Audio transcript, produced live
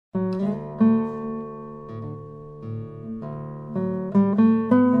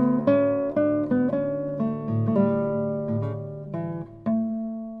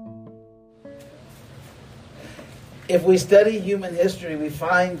if we study human history, we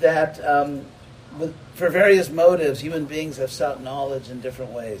find that for various motives, human beings have sought knowledge in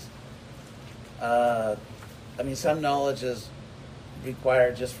different ways. Some knowledge is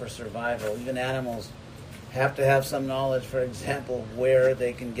required just for survival. Even animals have to have some knowledge, for example, where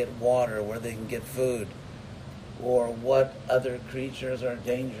they can get water, where they can get food, or what other creatures are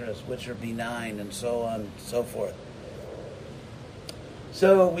dangerous, which are benign, and so on and so forth.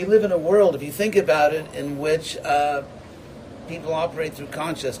 So we live in a world, if you think about it, in which people operate through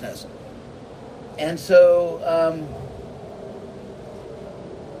consciousness. And so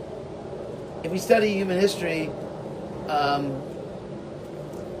if we study human history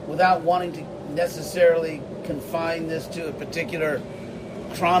without wanting to necessarily confine this to a particular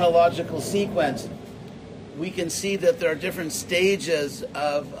chronological sequence, we can see that there are different stages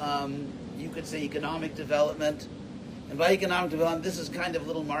of, you could say, economic development. And by economic development, this is kind of a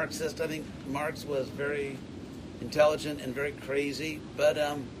little Marxist. I think Marx was very intelligent and very crazy. But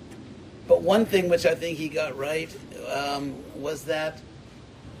one thing which I think he got right was that,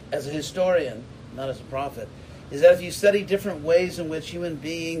 as a historian, not as a prophet, is that if you study different ways in which human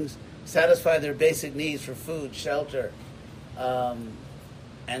beings satisfy their basic needs for food, shelter,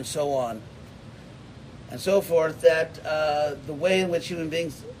 and so on, and so forth, that the way in which human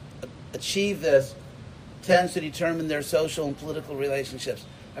beings achieve this tends to determine their social and political relationships.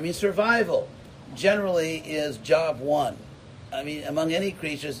 Survival generally is job one. Among any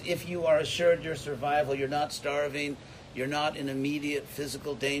creatures, if you are assured your survival, you're not starving, you're not in immediate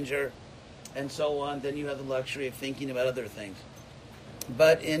physical danger, and so on, then you have the luxury of thinking about other things.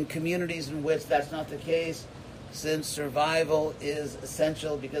 But in communities in which that's not the case, since survival is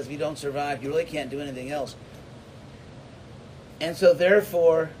essential, because if you don't survive, you really can't do anything else. And so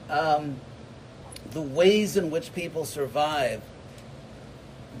therefore, the ways in which people survive,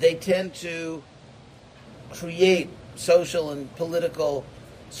 they tend to create social and political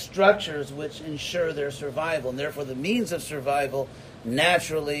structures which ensure their survival. And therefore, the means of survival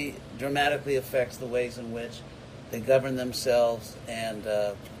naturally, dramatically affects the ways in which they govern themselves and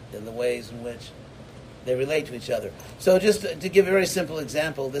in the ways in which they relate to each other. So just to give a very simple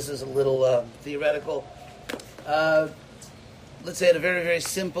example, this is a little theoretical. Let's say at a very, very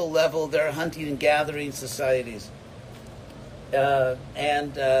simple level, there are hunting and gathering societies.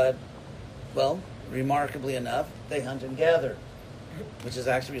 Remarkably enough, they hunt and gather, which is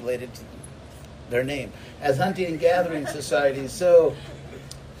actually related to their name, as hunting and gathering societies. So,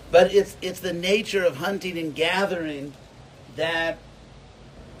 but it's the nature of hunting and gathering that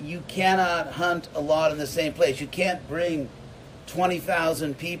you cannot hunt a lot in the same place. You can't bring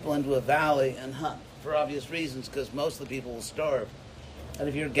 20,000 people into a valley and hunt, for obvious reasons, because most of the people will starve. And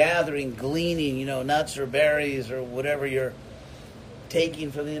if you're gathering, gleaning, nuts or berries or whatever you're taking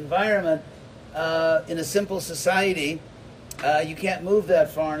from the environment, in a simple society, you can't move that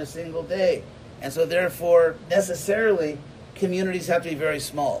far in a single day. And so therefore, necessarily, communities have to be very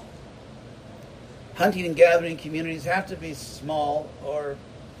small. Hunting and gathering communities have to be small, or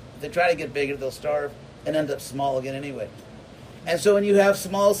if they try to get bigger, they'll starve and end up small again anyway. And so when you have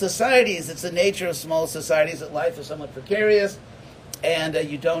small societies, it's the nature of small societies that life is somewhat precarious, and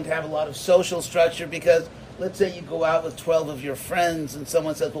you don't have a lot of social structure, because let's say you go out with 12 of your friends and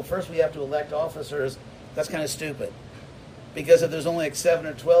someone says, well, first we have to elect officers. That's kind of stupid. Because if there's only like 7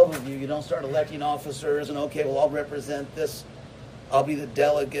 or 12 of you, you don't start electing officers and, okay, well, I'll represent this. I'll be the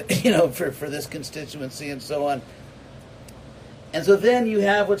delegate, for this constituency and so on. And so then you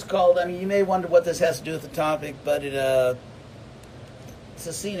have what's called, you may wonder what this has to do with the topic, but it's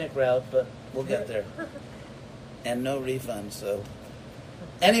a scenic route, but we'll get there. And no refund, so.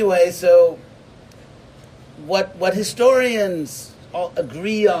 Anyway, so what historians all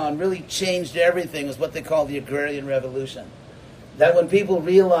agree on really changed everything is what they call the agrarian revolution. That when people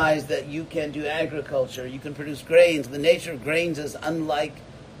realized that you can do agriculture, you can produce grains, the nature of grains is unlike,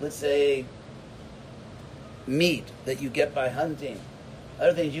 let's say, meat that you get by hunting.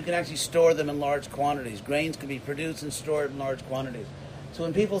 Other things, you can actually store them in large quantities. Grains can be produced and stored in large quantities. So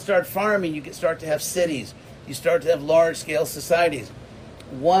when people start farming, you start to have cities. You start to have large-scale societies.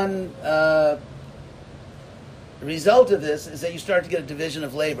 One result of this is that you start to get a division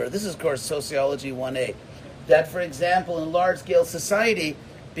of labor. This is, of course, Sociology 1A. That, for example, in a large-scale society,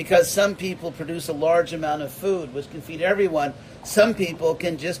 because some people produce a large amount of food, which can feed everyone, some people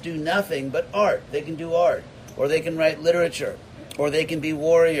can just do nothing but art. They can do art, or they can write literature, or they can be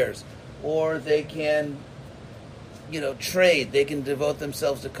warriors, or they can, trade. They can devote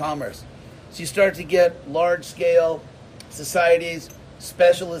themselves to commerce. So you start to get large-scale societies,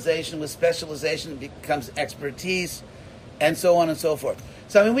 specialization. With specialization, it becomes expertise, and so on and so forth.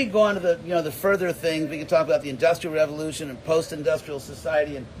 So I mean, we go on to the further things. We can talk about the Industrial Revolution and post-industrial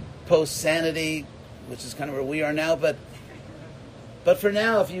society and post-sanity, which is kind of where we are now. But for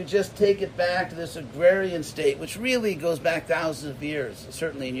now, if you just take it back to this agrarian state, which really goes back thousands of years,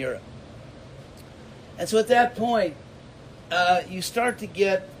 certainly in Europe. And so at that point, you start to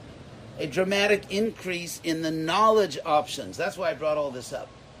get a dramatic increase in the knowledge options. That's why I brought all this up.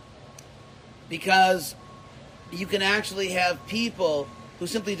 Because you can actually have people who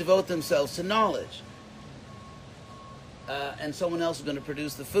simply devote themselves to knowledge. And someone else is going to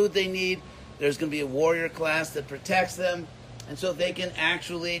produce the food they need. There's going to be a warrior class that protects them. And so they can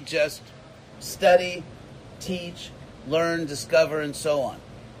actually just study, teach, learn, discover, and so on.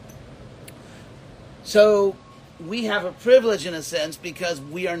 So we have a privilege in a sense because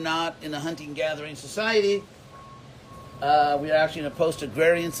we are not in a hunting-gathering society. We are actually in a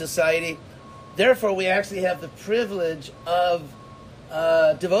post-agrarian society. Therefore, we actually have the privilege of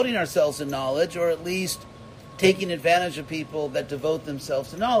devoting ourselves to knowledge, or at least taking advantage of people that devote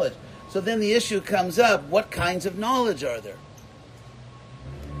themselves to knowledge. So then the issue comes up, what kinds of knowledge are there?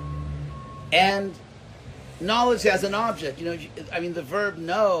 And knowledge has an object. The verb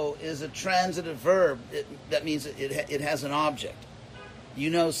know is a transitive verb. That means it has an object. You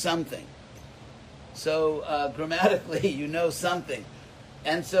know something. So grammatically, you know something.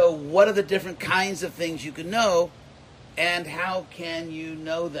 And so what are the different kinds of things you can know, and how can you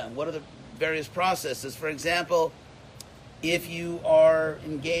know them? What are the various processes? For example, if you are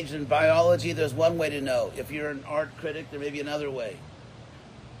engaged in biology, there's one way to know. If you're an art critic, there may be another way.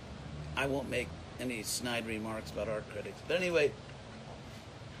 I won't make any snide remarks about art critics. But anyway,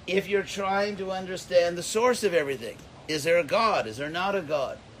 if you're trying to understand the source of everything, is there a God? Is there not a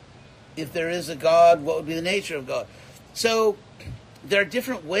God? If there is a God, what would be the nature of God? So there are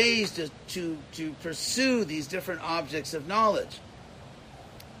different ways to pursue these different objects of knowledge.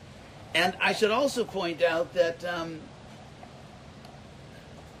 And I should also point out that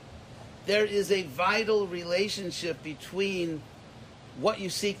there is a vital relationship between what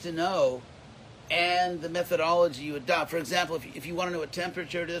you seek to know and the methodology you adopt. For example, if you want to know what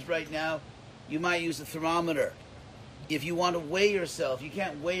temperature it is right now, you might use a thermometer. If you want to weigh yourself, you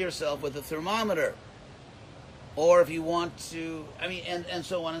can't weigh yourself with a thermometer. Or if you want to, and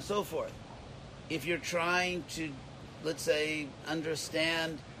so on and so forth. If you're trying to, let's say,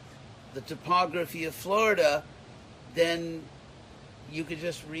 understand the topography of Florida, then you could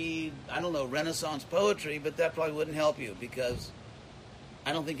just read, Renaissance poetry, but that probably wouldn't help you because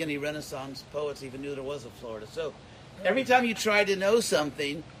I don't think any Renaissance poets even knew there was a Florida. So every time you try to know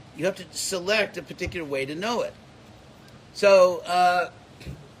something, you have to select a particular way to know it. So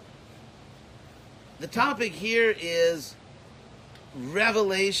the topic here is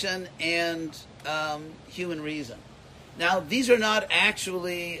revelation and human reason. Now, these are not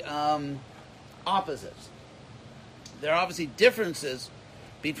actually opposites. There are obviously differences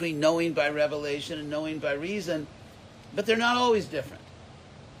between knowing by revelation and knowing by reason, but they're not always different.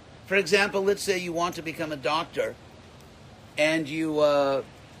 For example, let's say you want to become a doctor, and you have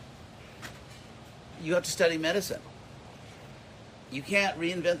to study medicine. You can't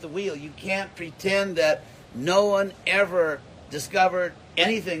reinvent the wheel. You can't pretend that no one ever discovered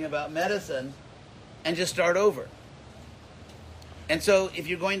anything about medicine and just start over. And so if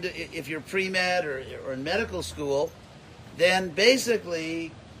you're pre-med or in medical school, then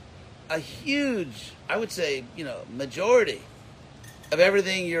basically a huge, I would say, majority of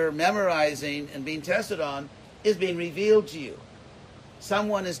everything you're memorizing and being tested on is being revealed to you.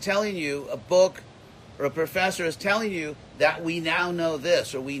 Someone is telling you, a book or a professor is telling you that we now know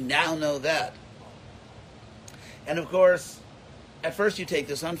this or we now know that. And of course, at first you take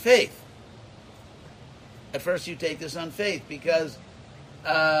this on faith. Because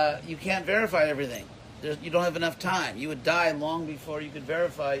you can't verify everything. You don't have enough time. You would die long before you could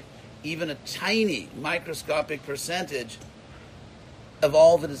verify even a tiny microscopic percentage of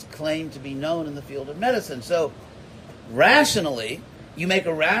all that is claimed to be known in the field of medicine. So rationally, you make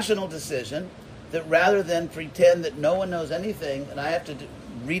a rational decision that rather than pretend that no one knows anything and I have to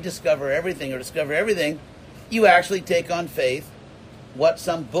rediscover everything or discover everything, you actually take on faith what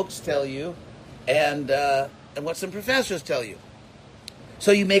some books tell you and what some professors tell you.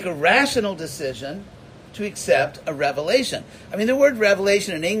 So you make a rational decision to accept a revelation. The word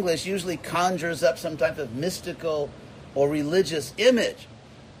revelation in English usually conjures up some type of mystical or religious image.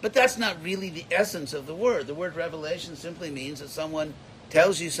 But that's not really the essence of the word. The word revelation simply means that someone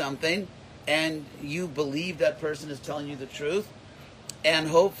tells you something and you believe that person is telling you the truth, and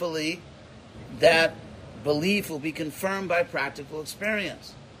hopefully that belief will be confirmed by practical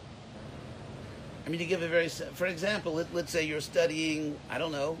experience. I mean, to give a very, for example, let's say you're studying, I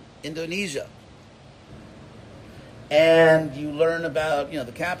don't know, Indonesia. And you learn about,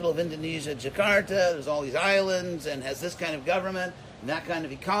 the capital of Indonesia, Jakarta, there's all these islands, and has this kind of government, and that kind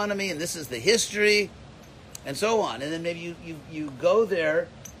of economy, and this is the history, and so on. And then maybe you go there,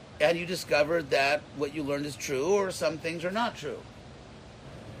 and you discover that what you learned is true, or some things are not true.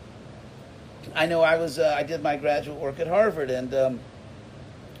 I know I did my graduate work at Harvard,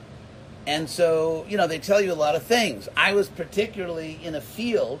 and so, they tell you a lot of things. I was particularly in a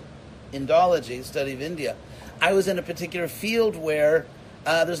field, Indology, study of India. I was in a particular field where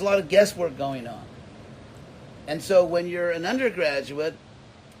there's a lot of guesswork going on. And so when you're an undergraduate,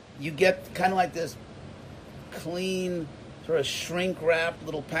 you get kind of like this clean, sort of shrink-wrapped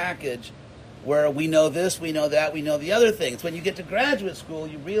little package where we know this, we know that, we know the other things. When you get to graduate school,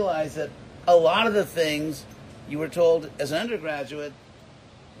 you realize that a lot of the things you were told as an undergraduate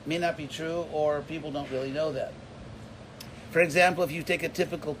may not be true, or people don't really know that. For example, if you take a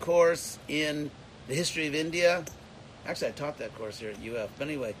typical course in the history of India, actually I taught that course here at UF, but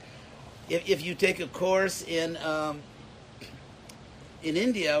anyway, if you take a course in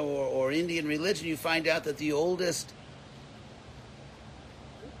India or Indian religion, you find out that the oldest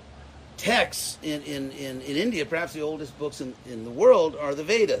texts in India, perhaps the oldest books in the world, are the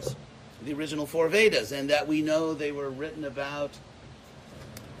Vedas, the original 4 Vedas, and that we know they were written about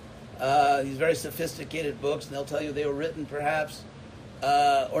these very sophisticated books, and they'll tell you they were written perhaps,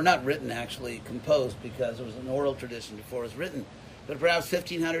 or not written actually, composed, because there was an oral tradition before it was written, but perhaps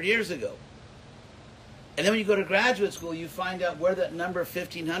 1,500 years ago. And then when you go to graduate school, you find out where that number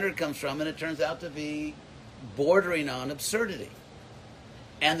 1,500 comes from, and it turns out to be bordering on absurdity.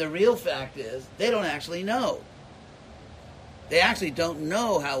 And the real fact is, they don't actually know. They actually don't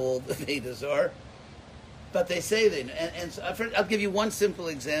know how old the Vedas are, but they say they know. And so I'll give you one simple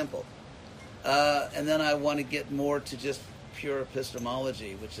example, and then I want to get more to just pure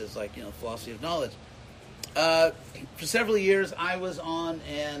epistemology, which is like, philosophy of knowledge. For several years, I was on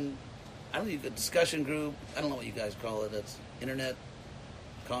a discussion group. I don't know what you guys call it. It's internet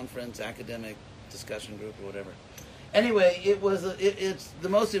conference, academic discussion group, or whatever. Anyway, it's the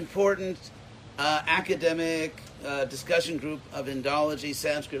most important academic discussion group of Indology,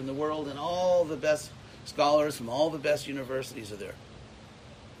 Sanskrit in the world, and all the best scholars from all the best universities are there.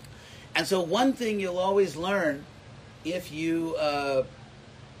 And so one thing you'll always learn if you, if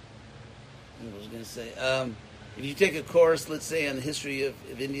you take a course, let's say, on the history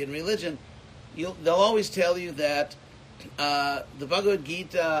of Indian religion, they'll always tell you that the Bhagavad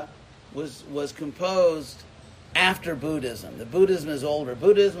Gita was composed after Buddhism. The Buddhism is older.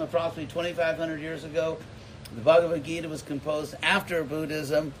 Buddhism, approximately 2,500 years ago. The Bhagavad Gita was composed after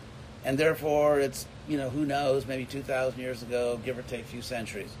Buddhism, and therefore it's, who knows, maybe 2,000 years ago, give or take a few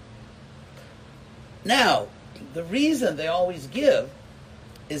centuries. Now, the reason they always give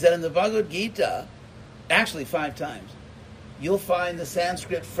is that in the Bhagavad Gita, actually 5 times, you'll find the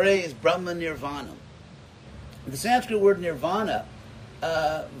Sanskrit phrase Brahma Nirvana. The Sanskrit word nirvana,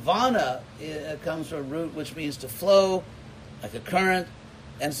 vana, comes from a root which means to flow, like a current.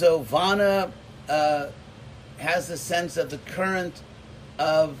 And so vana has the sense of the current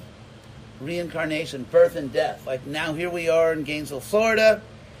of reincarnation, birth and death. Like now here we are in Gainesville, Florida,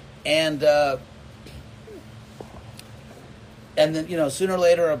 and then, sooner or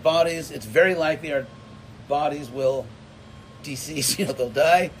later our bodies, it's very likely our bodies will decease, they'll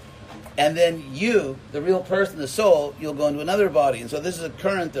die. And then you, the real person, the soul, you'll go into another body. And so this is a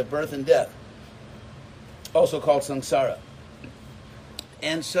current of birth and death, also called samsara.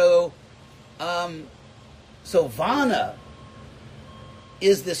 And so, vana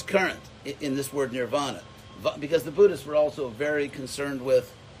is this current in this word nirvana. Because the Buddhists were also very concerned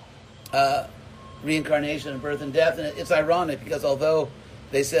with reincarnation and birth and death. And it's ironic because although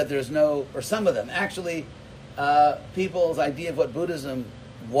they said there's no, or some of them, actually, people's idea of what Buddhism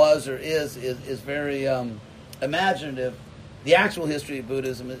was or is very imaginative. The actual history of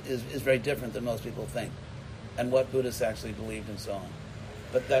Buddhism is very different than most people think, and what Buddhists actually believed and so on.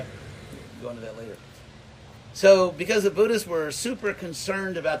 But we'll go into that later. So because the Buddhists were super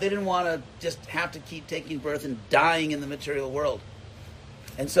concerned about, they didn't want to just have to keep taking birth and dying in the material world.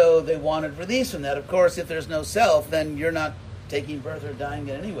 And so they wanted release from that. Of course, if there's no self, then you're not taking birth or dying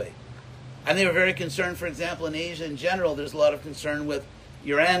in any way. And they were very concerned, for example, in Asia in general, there's a lot of concern with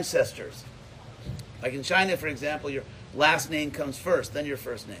your ancestors. Like in China, for example, your last name comes first, then your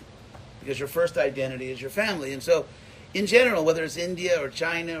first name. Because your first identity is your family. And so, in general, whether it's India or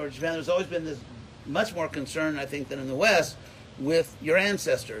China or Japan, there's always been this much more concern, I think, than in the West, with your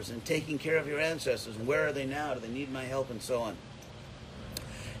ancestors and taking care of your ancestors. And where are they now? Do they need my help? And so on.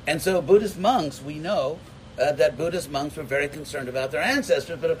 And so Buddhist monks, we know that Buddhist monks were very concerned about their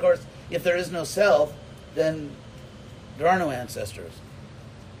ancestors, but of course, if there is no self, then there are no ancestors.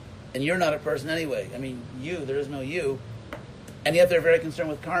 And you're not a person anyway. I mean, there is no you. And yet they're very concerned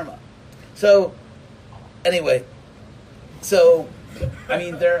with karma. So, anyway, there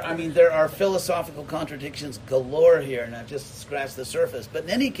are philosophical contradictions galore here, and I've just scratched the surface. But in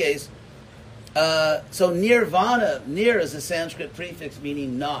any case, so nirvana, nir is a Sanskrit prefix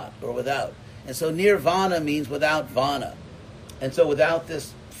meaning not or without. And so nirvana means without vana. And so without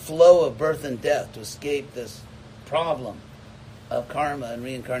this flow of birth and death, to escape this problem of karma and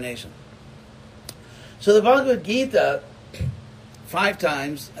reincarnation. So the Bhagavad Gita, 5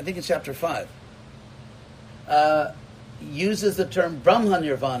 times, I think it's chapter 5, uses the term Brahma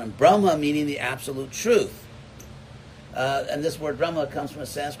Nirvana. Brahma meaning the absolute truth. And this word Brahma comes from a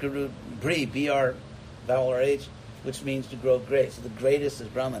Sanskrit root Bri, B-R, vowel or H, which means to grow great. So the greatest is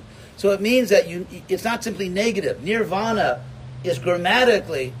Brahman. So it means that it's not simply negative. Nirvana is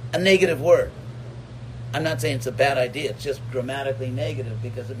grammatically a negative word. I'm not saying it's a bad idea. It's just grammatically negative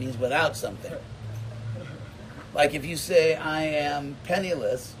because it means without something. Like if you say, I am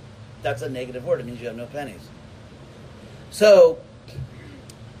penniless, that's a negative word. It means you have no pennies. So,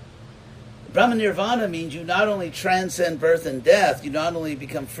 Brahma Nirvana means you not only transcend birth and death, you not only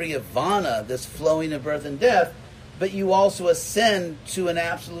become free of vana, this flowing of birth and death, but you also ascend to an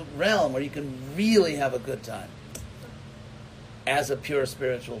absolute realm where you can really have a good time as a pure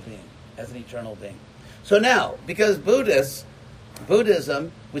spiritual being, as an eternal being. So now, because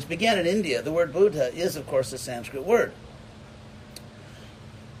Buddhism, which began in India, the word Buddha is, of course, a Sanskrit word.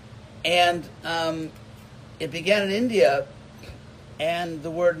 And it began in India, and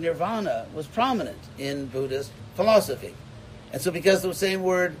the word nirvana was prominent in Buddhist philosophy. And so because the same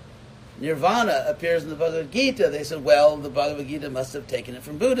word nirvana appears in the Bhagavad Gita, they said, well, the Bhagavad Gita must have taken it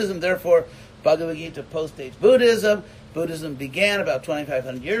from Buddhism, therefore Bhagavad Gita postdates Buddhism. Buddhism began about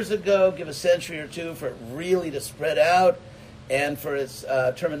 2,500 years ago. Give a century or two for it really to spread out and for its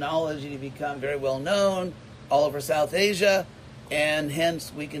terminology to become very well known all over South Asia, and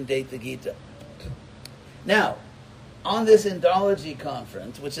hence we can date the Gita. Now, on this Indology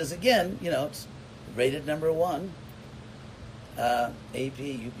conference, which is again, it's rated number 1, AP,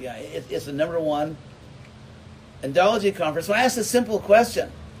 UPI, it's the number 1 Indology conference. So I asked a simple question.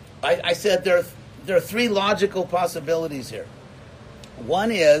 I said there are 3 logical possibilities here.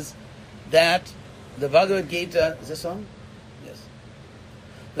 One is that the Bhagavad Gita, is this on? Yes.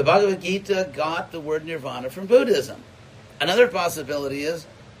 The Bhagavad Gita got the word nirvana from Buddhism. Another possibility is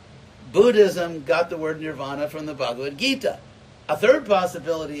Buddhism got the word nirvana from the Bhagavad Gita. A third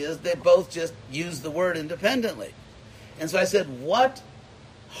possibility is they both just use the word independently. And so I said, what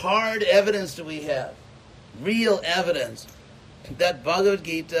hard evidence do we have? Real evidence that Bhagavad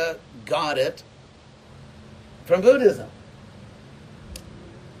Gita got it from Buddhism.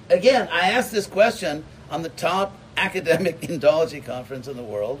 Again, I asked this question on the top academic Indology conference in the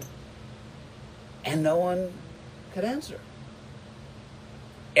world, and no one could answer.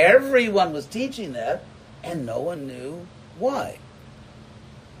 Everyone was teaching that, and no one knew why.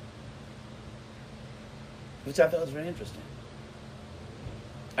 Which I thought was very interesting.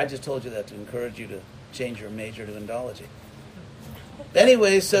 I just told you that to encourage you to change your major to Indology.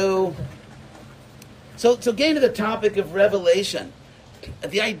 Anyway, so getting to the topic of revelation,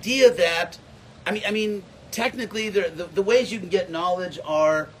 the idea that, I mean, technically, the ways you can get knowledge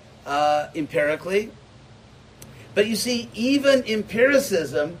are empirically, but you see, even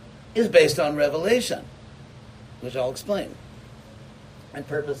empiricism is based on revelation, which I'll explain. I'm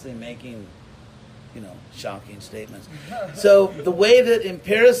purposely making, shocking statements. So the way that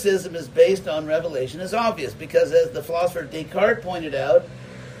empiricism is based on revelation is obvious, because as the philosopher Descartes pointed out,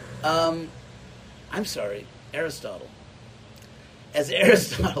 Aristotle. As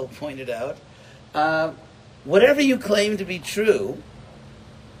Aristotle pointed out, whatever you claim to be true,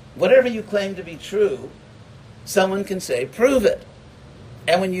 someone can say, prove it.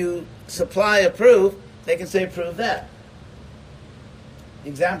 And when you supply a proof, they can say, prove that. The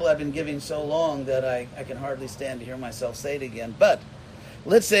example I've been giving so long that I can hardly stand to hear myself say it again. But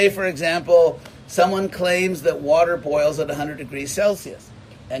let's say, for example, someone claims that water boils at 100 degrees Celsius.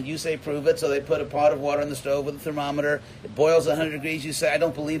 And you say, prove it. So they put a pot of water on the stove with a thermometer. It boils at 100 degrees. You say, I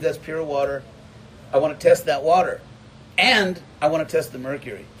don't believe that's pure water. I want to test that water. And I want to test the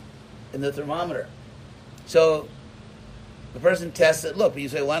mercury in the thermometer. So the person tests it. Look, but you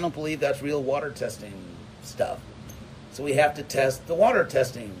say, well, I don't believe that's real water testing stuff. So we have to test the water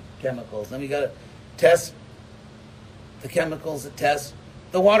testing chemicals. Then we got to test the chemicals that test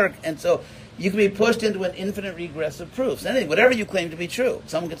the water. And so you can be pushed into an infinite regress of proofs. Anything, whatever you claim to be true.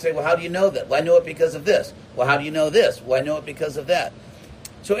 Someone could say, well, how do you know that? Well, I know it because of this. Well, how do you know this? Well, I know it because of that.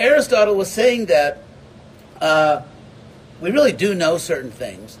 So Aristotle was saying that we really do know certain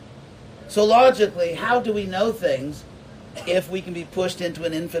things. So logically, how do we know things if we can be pushed into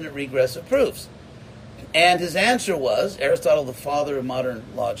an infinite regress of proofs? And his answer was, Aristotle, the father of modern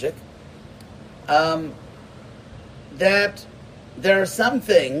logic, that there are some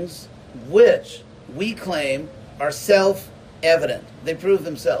things which we claim are self-evident. They prove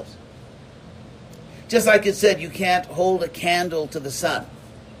themselves. Just like it said, you can't hold a candle to the sun.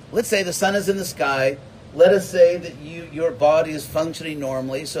 Let's say the sun is in the sky. Let us say that your body is functioning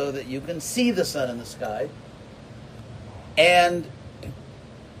normally so that you can see the sun in the sky. And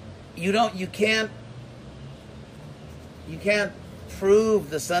you can't prove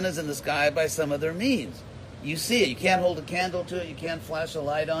the sun is in the sky by some other means. You see it. You can't hold a candle to it. You can't flash a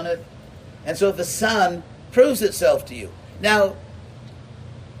light on it. And so the sun proves itself to you. Now,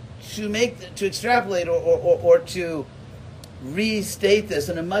 to extrapolate or to restate this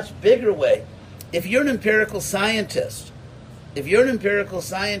in a much bigger way, if you're an empirical scientist,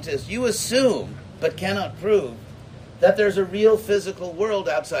 you assume, but cannot prove, that there's a real physical world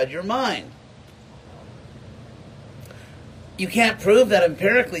outside your mind. You can't prove that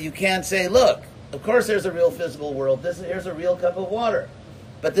empirically. You can't say, look, of course there's a real physical world. Here's a real cup of water.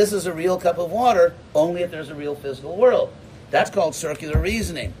 But this is a real cup of water only if there's a real physical world. That's called circular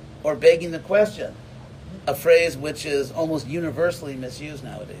reasoning, or begging the question, a phrase which is almost universally misused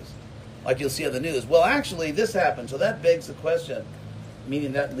nowadays. Like you'll see on the news. Well, actually, this happened, so that begs the question,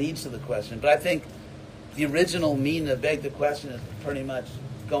 meaning that leads to the question. But I think the original meaning of beg the question is pretty much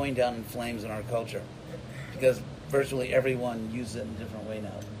going down in flames in our culture, because virtually everyone uses it in a different way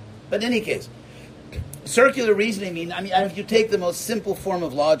now. But in any case, circular reasoning if you take the most simple form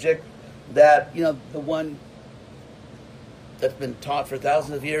of logic, that, the one that's been taught for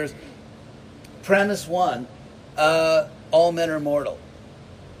thousands of years, premise one, all men are mortal.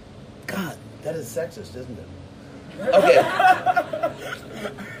 God, that is sexist, isn't it?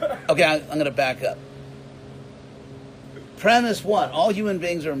 Okay, I'm going to back up. Premise one, all human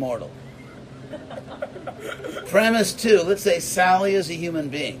beings are mortal. Premise two, let's say Sally is a human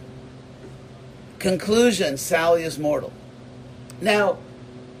being. Conclusion, Sally is mortal. Now,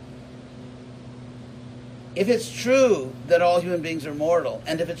 if it's true that all human beings are mortal,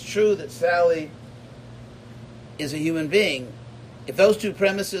 and if it's true that Sally is a human being, if those two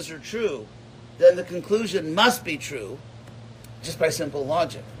premises are true, then the conclusion must be true just by simple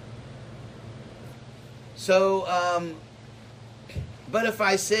logic. So, but if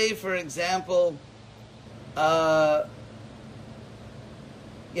I say, for example,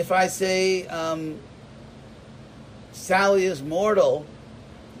 Sally is mortal,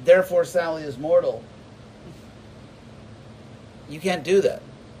 therefore Sally is mortal, you can't do that.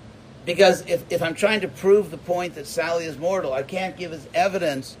 Because if I'm trying to prove the point that Sally is mortal, I can't give as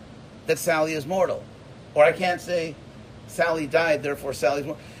evidence that Sally is mortal. Or I can't say Sally died, therefore Sally's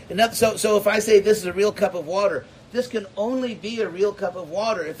mortal. So if I say this is a real cup of water, this can only be a real cup of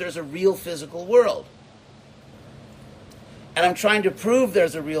water if there's a real physical world. And I'm trying to prove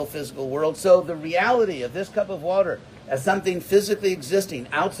there's a real physical world, so the reality of this cup of water as something physically existing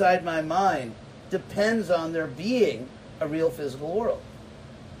outside my mind depends on there being a real physical world.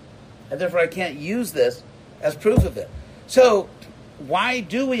 And therefore I can't use this as proof of it. So, why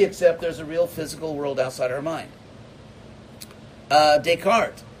do we accept there's a real physical world outside our mind?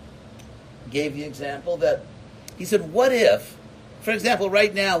 Descartes gave the example that, he said, what if, for example,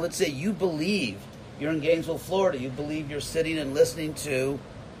 right now, let's say you believe you're in Gainesville, Florida, you believe you're sitting and listening to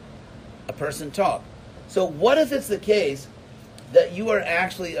a person talk. So what if it's the case that you are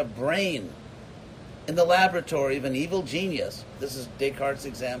actually a brain in the laboratory of an evil genius, this is Descartes'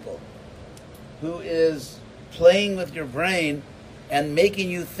 example, who is playing with your brain and making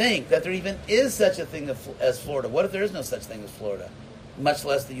you think that there even is such a thing as Florida. What if there is no such thing as Florida, much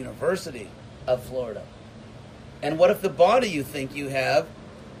less the University of Florida? And what if the body you think you have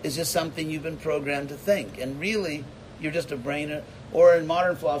is just something you've been programmed to think, and really you're just a brain, or in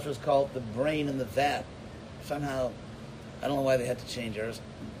modern philosophers call it the brain in the vat. Somehow, I don't know why they had to change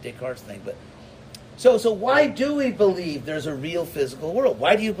Descartes' thing, but so why do we believe there's a real physical world?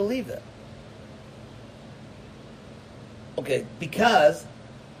 Why do you believe that? Okay, because,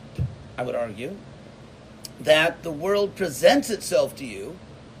 I would argue, that the world presents itself to you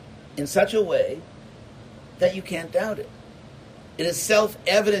in such a way that you can't doubt it. It is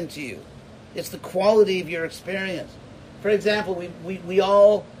self-evident to you. It's the quality of your experience. For example,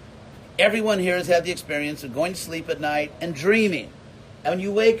 everyone here has had the experience of going to sleep at night and dreaming. And when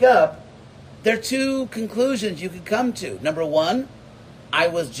you wake up, there are two conclusions you could come to. Number one, I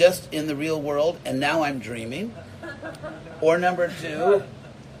was just in the real world and now I'm dreaming. Or number two,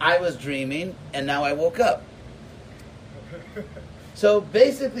 I was dreaming and now I woke up. So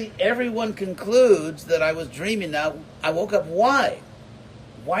basically everyone concludes that I was dreaming, now I woke up. Why?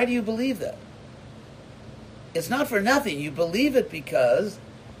 Why do you believe that? It's not for nothing. You believe it because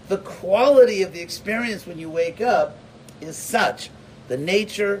the quality of the experience when you wake up is such. The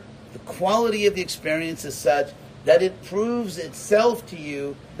nature, the quality of the experience is such that it proves itself to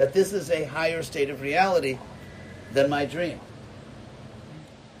you that this is a higher state of reality than my dream.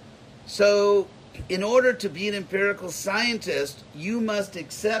 So, in order to be an empirical scientist, you must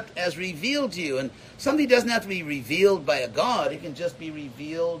accept as revealed to you. And something doesn't have to be revealed by a god, it can just be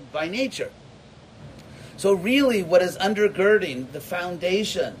revealed by nature. So really what is undergirding the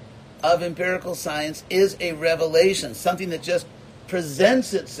foundation of empirical science is a revelation, something that just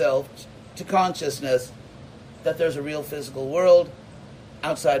presents itself to consciousness that there's a real physical world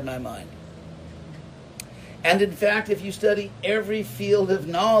outside my mind. And in fact, if you study every field of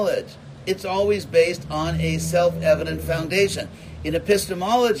knowledge, it's always based on a self-evident foundation. In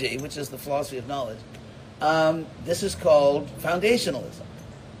epistemology, which is the philosophy of knowledge, this is called foundationalism.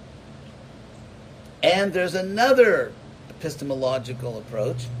 And there's another epistemological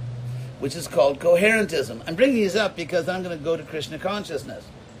approach, which is called coherentism. I'm bringing these up because I'm going to go to Krishna consciousness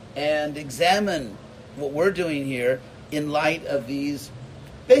and examine what we're doing here in light of these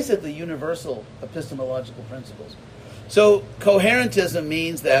basically universal epistemological principles. So coherentism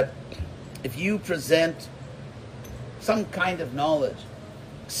means that if you present some kind of knowledge,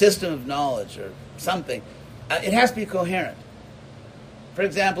 system of knowledge or something, it has to be coherent. For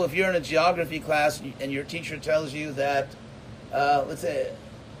example, if you're in a geography class and your teacher tells you that, let's say,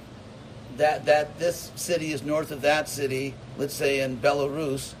 that this city is north of that city, let's say in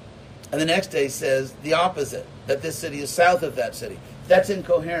Belarus, and the next day says the opposite, that this city is south of that city, that's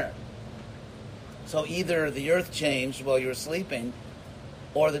incoherent. So either the earth changed while you were sleeping,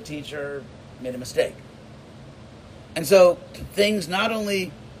 or the teacher made a mistake. And so things not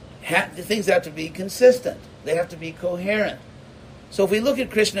only things have to be consistent, they have to be coherent. So if we look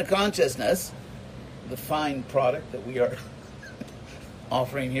at Krishna consciousness, the fine product that we are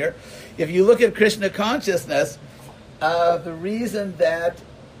offering here, if you look at Krishna consciousness, the reason that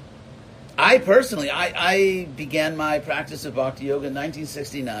I personally, I began my practice of Bhakti Yoga in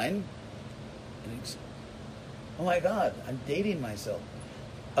 1969. Oh my God, I'm dating myself.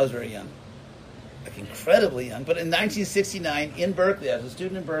 I was very young, like incredibly young. But in 1969 in Berkeley, I was a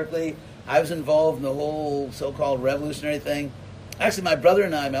student in Berkeley. I was involved in the whole so-called revolutionary thing. Actually, my brother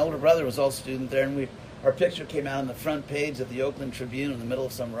and I, my older brother was also a student there, and our picture came out on the front page of the Oakland Tribune in the middle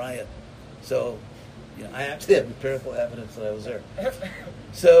of some riot. So, I actually have empirical evidence that I was there.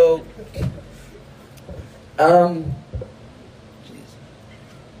 So,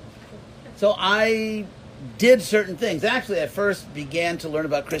 so I did certain things. Actually, I first began to learn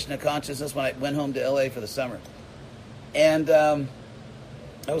about Krishna consciousness when I went home to LA for the summer. And I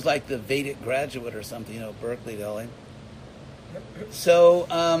was like the Vedic graduate or something, Berkeley to LA. So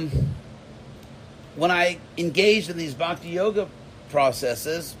when I engaged in these bhakti yoga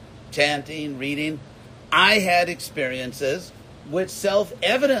processes, chanting, reading, I had experiences which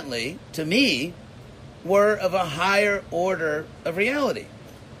self-evidently, to me, were of a higher order of reality.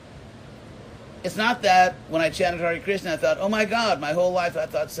 It's not that when I chanted Hare Krishna, I thought, oh my God, my whole life I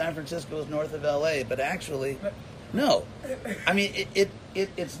thought San Francisco was north of LA, but actually, no. I mean,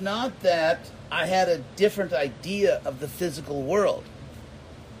 it's not that I had a different idea of the physical world.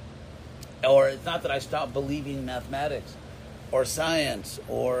 Or it's not that I stopped believing in mathematics or science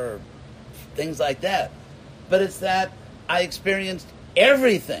or things like that. But it's that I experienced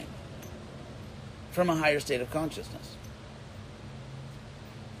everything from a higher state of consciousness.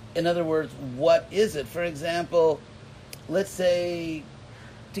 In other words, what is it? For example, let's say,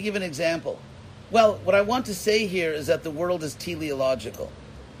 to give an example, well, what I want to say here is that the world is teleological.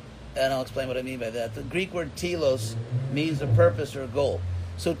 And I'll explain what I mean by that. The Greek word telos means a purpose or a goal.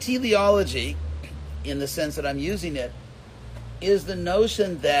 So teleology, in the sense that I'm using it, is the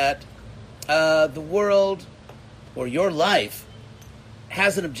notion that the world, or your life,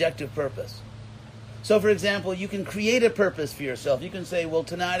 has an objective purpose. So, for example, you can create a purpose for yourself. You can say, well,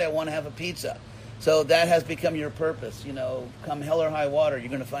 tonight I want to have a pizza. So that has become your purpose. Come hell or high water, you're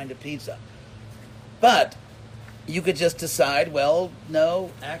going to find a pizza. But you could just decide, well,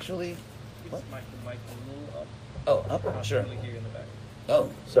 no, actually... What? Mic a little up. Oh, up? Sure. Really hear you in the back. Oh,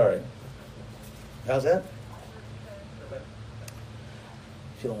 sorry. How's that?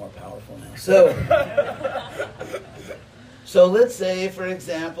 Feel more powerful now. So, So let's say, for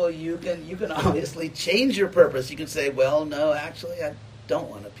example, you can obviously change your purpose. You can say, well, no, actually, I don't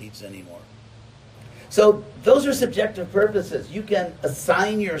want a pizza anymore. So those are subjective purposes. You can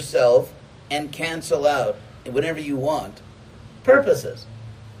assign yourself and cancel out, whenever you want, purposes.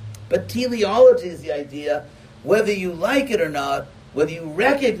 But teleology is the idea, whether you like it or not, whether you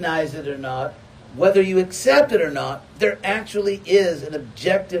recognize it or not, whether you accept it or not, there actually is an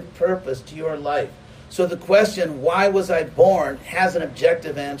objective purpose to your life. So the question, why was I born, has an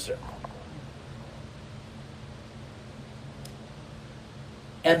objective answer.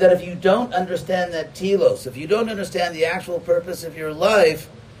 And that if you don't understand that telos, if you don't understand the actual purpose of your life,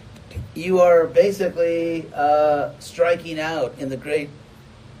 you are basically striking out in the great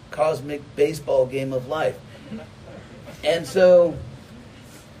cosmic baseball game of life. And so,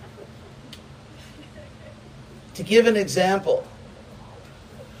 to give an example,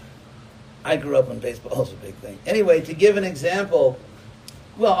 I grew up when baseball was a big thing. Anyway, to give an example,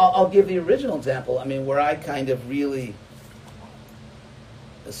 well, I'll give the original example. I mean, where I kind of really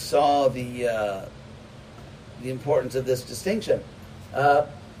saw the importance of this distinction.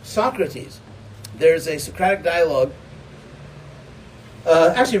 Socrates. There's a Socratic dialogue,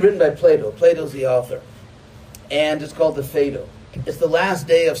 actually written by Plato. Plato's the author. And it's called the Phaedo. It's the last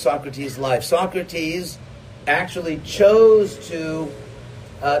day of Socrates' life. Socrates actually chose to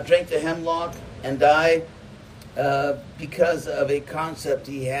drink the hemlock and die because of a concept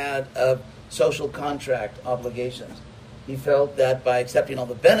he had of social contract obligations. He felt that by accepting all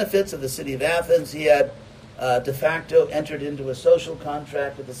the benefits of the city of Athens, he had de facto entered into a social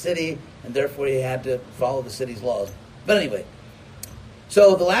contract with the city, and therefore he had to follow the city's laws. But anyway,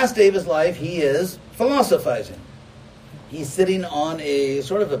 so the last day of his life, he is philosophizing. He's sitting on a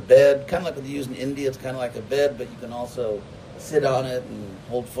sort of a bed, kind of like what they use in India. It's kind of like a bed, but you can also sit on it and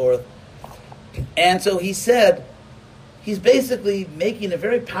hold forth. And so he said, he's basically making a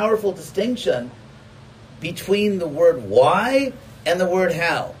very powerful distinction between the word why and the word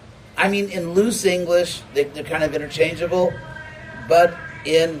how. I mean, in loose English, they're kind of interchangeable, but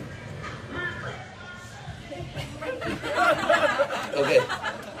in... Okay.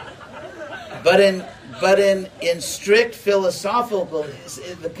 But in strict philosophical,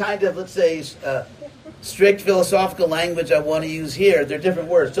 the kind of, let's say, strict philosophical language I want to use here, they're different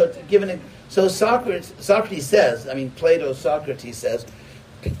words. So Socrates says, I mean, Socrates says,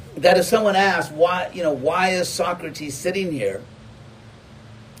 that if someone asks, why is Socrates sitting here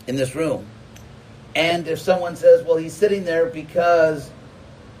in this room? And if someone says, well, he's sitting there because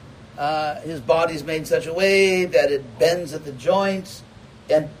his body's made in such a way that it bends at the joints,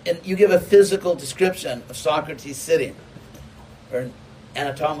 and you give a physical description of Socrates sitting, or an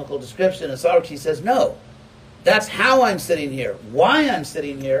anatomical description, and Socrates says, no, that's how I'm sitting here. Why I'm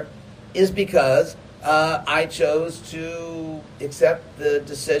sitting here is because I chose to accept the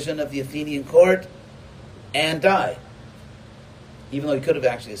decision of the Athenian court and die, even though he could have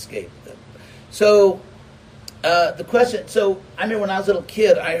actually escaped. So the question, so I remember when I was a little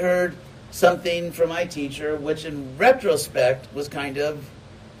kid, I heard something from my teacher, which in retrospect was kind of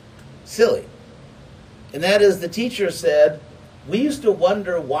silly. And that is, the teacher said, we used to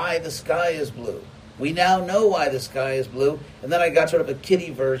wonder why the sky is blue. We now know why the sky is blue. And then I got sort of a kiddie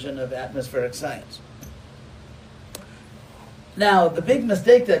version of atmospheric science. Now, the big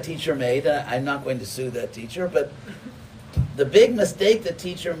mistake that teacher made, I'm not going to sue that teacher, but the big mistake the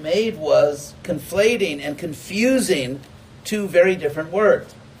teacher made was conflating and confusing two very different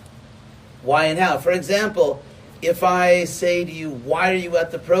words. Why and how. For example, if I say to you, why are you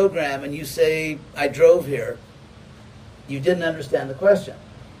at the program? And you say, I drove here, you didn't understand the question.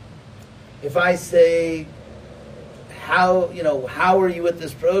 If I say, how are you at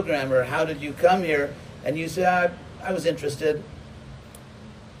this program, or how did you come here? And you say, I was interested.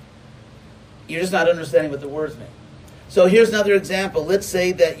 You're just not understanding what the words mean. So here's another example. Let's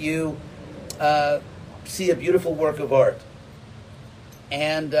say that you see a beautiful work of art.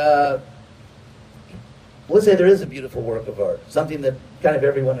 And let's say there is a beautiful work of art, something that kind of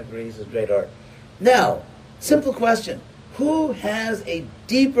everyone agrees is great art. Now, simple question. Who has a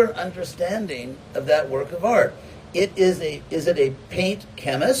deeper understanding of that work of art? Is it a paint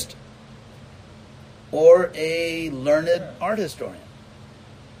chemist or a learned art historian?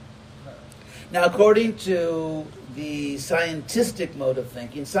 Now, according to the scientistic mode of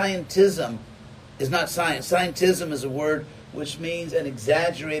thinking, scientism is not science. Scientism is a word which means an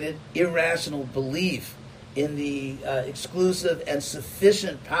exaggerated, irrational belief in the exclusive and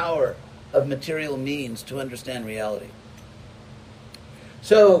sufficient power of material means to understand reality.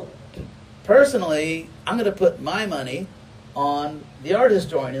 So, personally, I'm going to put my money on the art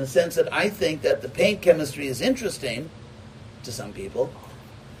historian in the sense that I think that the paint chemistry is interesting, to some people.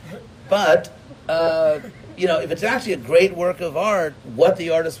 But, if it's actually a great work of art, what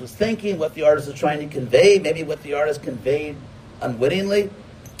the artist was thinking, what the artist was trying to convey, maybe what the artist conveyed unwittingly.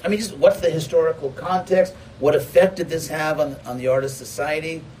 I mean, just what's the historical context? What effect did this have on the artist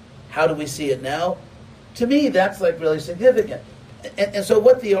society? How do we see it now? To me, that's like really significant. And so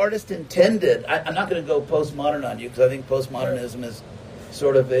what the artist intended, I'm not going to go postmodern on you, because I think postmodernism is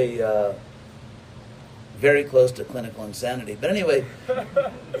sort of a very close to clinical insanity. But anyway,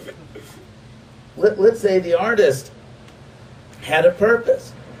 let's say the artist had a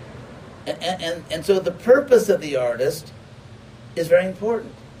purpose. And so the purpose of the artist is very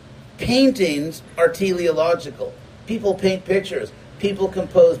important. Paintings are teleological. People paint pictures. People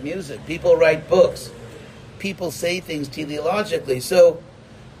compose music. People write books. People say things teleologically. So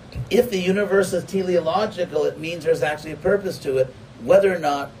if the universe is teleological, it means there's actually a purpose to it, whether or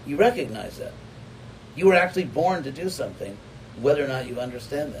not you recognize that. You were actually born to do something, whether or not you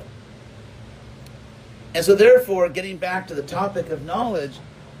understand that. And so therefore, getting back to the topic of knowledge,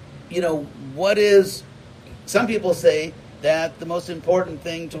 what is... Some people say that the most important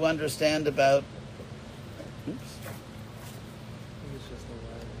thing to understand about... Oops. It's just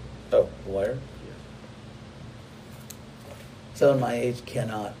the Oh, the wire? Someone my age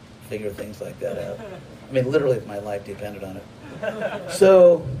cannot figure things like that out. I mean, literally, if my life depended on it.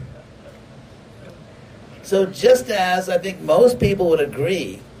 So just as I think most people would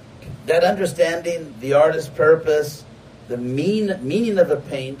agree that understanding the artist's purpose, the meaning of a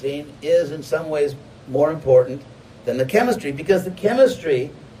painting is in some ways more important than the chemistry, because the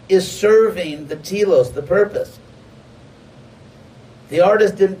chemistry is serving the telos, the purpose. The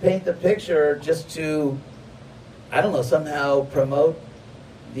artist didn't paint the picture just to, somehow promote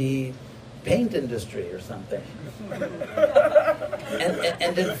the paint industry or something.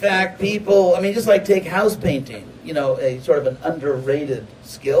 And in fact, people, just like take house painting, a sort of an underrated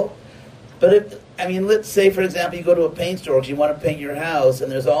skill. But let's say, for example, you go to a paint store because you want to paint your house,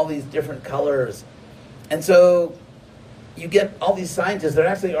 and there's all these different colors. And so you get all these scientists, they're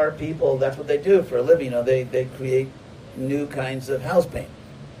actually art people, that's what they do for a living. They create new kinds of house paint.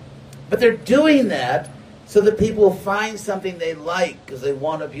 But they're doing that so that people will find something they like because they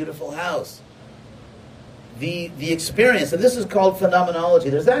want a beautiful house. The experience, and this is called phenomenology.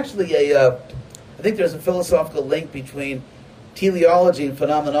 There's actually I think there's a philosophical link between teleology and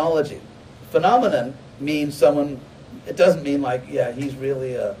phenomenology. Phenomenon means someone, it doesn't mean like, he's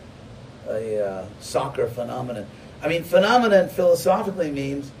really a soccer phenomenon. Phenomenon philosophically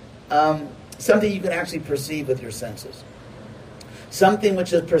means something you can actually perceive with your senses. Something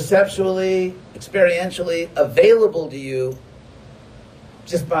which is perceptually, experientially available to you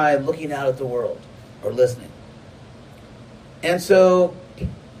just by looking out at the world or listening. And so,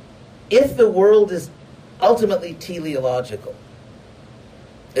 if the world is ultimately teleological,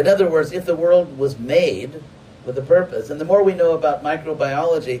 in other words, if the world was made with a purpose, and the more we know about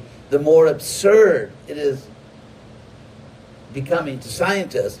microbiology, the more absurd it is becoming to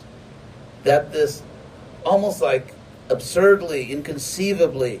scientists that this almost like absurdly,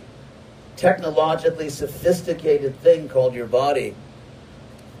 inconceivably, technologically sophisticated thing called your body,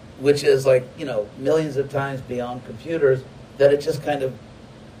 which is like, millions of times beyond computers, that it just kind of,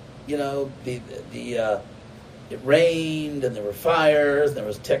 it rained and there were fires, and there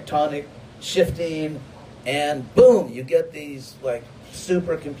was tectonic shifting, and boom, you get these like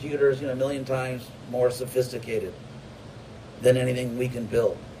supercomputers, a million times more sophisticated than anything we can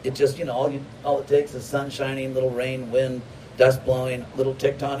build. It just, all it takes is sun shining, little rain, wind, dust blowing, little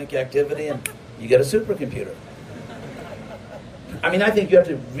tectonic activity, and you get a supercomputer. I think you have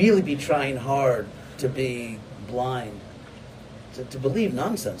to really be trying hard to be blind to believe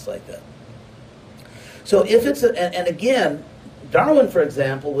nonsense like that. So if it's and again, Darwin, for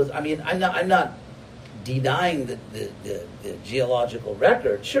example, was, I'm not denying the geological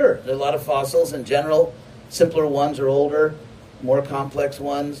record. Sure, there are a lot of fossils in general. Simpler ones are older. More complex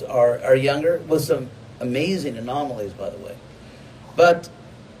ones are younger, with some amazing anomalies, by the way. But,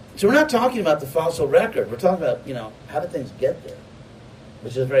 so we're not talking about the fossil record. We're talking about, how did things get there?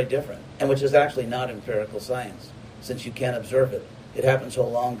 Which is very different, and which is actually not empirical science, since you can't observe it. It happened so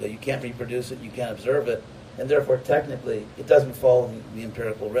long ago. You can't reproduce it, you can't observe it, and therefore, technically, it doesn't fall in the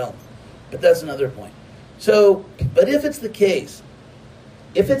empirical realm. But that's another point. So, but if it's the case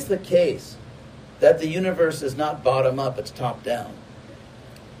that the universe is not bottom up, it's top down.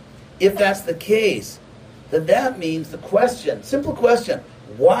 If that's the case, then that means the question, simple question,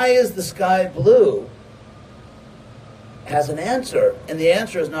 why is the sky blue, has an answer, and the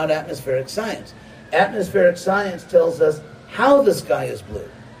answer is not atmospheric science. Atmospheric science tells us how the sky is blue,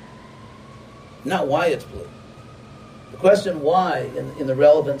 not why it's blue. The question why, in the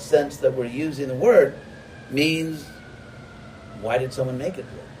relevant sense that we're using the word, means why did someone make it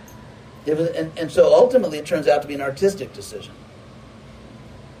blue? It was, and so ultimately it turns out to be an artistic decision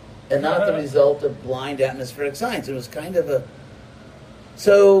and not the result of blind atmospheric science. It was kind of a...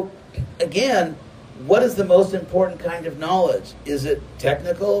 So, again, what is the most important kind of knowledge? Is it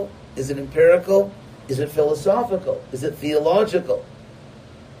technical? Is it empirical? Is it philosophical? Is it theological?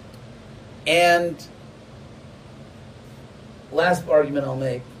 And last argument I'll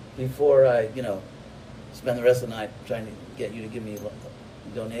make before I, spend the rest of the night trying to get you to give me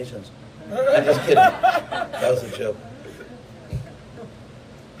donations. I'm just kidding. That was a joke.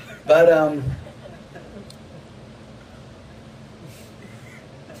 But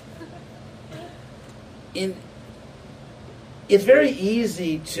it's very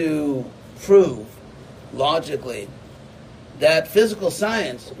easy to prove logically that physical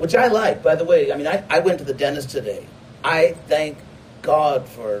science, which I like, by the way, I went to the dentist today. I thank God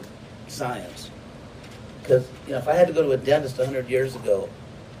for science. Because, if I had to go to a dentist 100 years ago,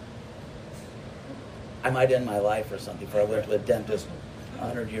 I might end my life or something before I went to a dentist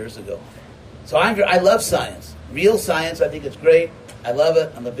 100 years ago. So I love science. Real science, I think it's great. I love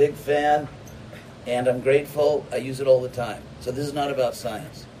it. I'm a big fan. And I'm grateful. I use it all the time. So this is not about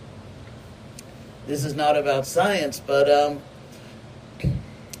science. This is not about science, but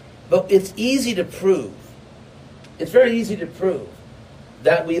it's easy to prove. It's very easy to prove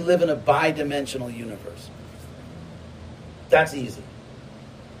that we live in a bi-dimensional universe. That's easy.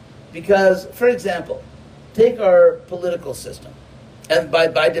 Because, for example, take our political system. And by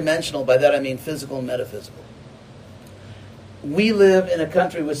bi-dimensional, by that I mean physical and metaphysical. We live in a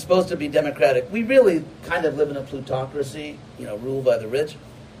country which is supposed to be democratic. We really kind of live in a plutocracy, ruled by the rich.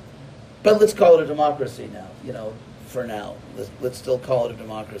 But let's call it a democracy now, for now. Let's still call it a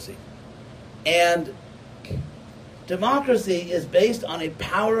democracy. And democracy is based on a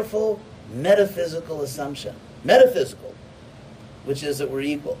powerful metaphysical assumption. Metaphysical, which is that we're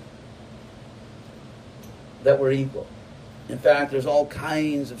equal. That we're equal. In fact, there's all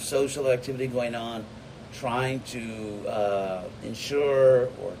kinds of social activity going on trying to ensure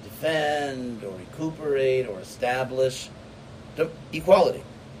or defend or recuperate or establish equality.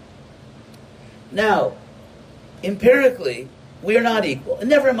 Now, empirically, we are not equal. And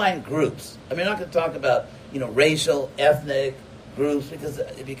never mind groups. I'm not going to talk about, racial, ethnic groups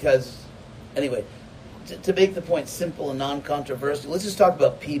because anyway, to make the point simple and non-controversial, let's just talk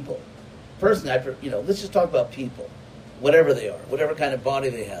about people. Personally, let's just talk about people, whatever they are, whatever kind of body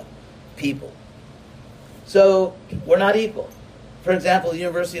they have, people. So, we're not equal. For example, the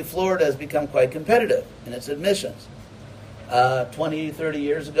University of Florida has become quite competitive in its admissions. 20, 30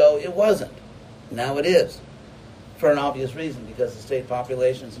 years ago, it wasn't. Now it is. For an obvious reason, because the state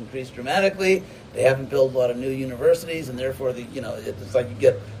population has increased dramatically. They haven't built a lot of new universities, and therefore, it's like you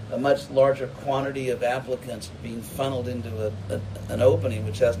get a much larger quantity of applicants being funneled into an opening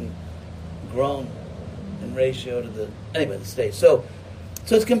which hasn't grown in ratio to the state. So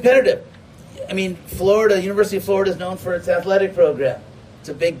it's competitive. Florida, University of Florida is known for its athletic program. It's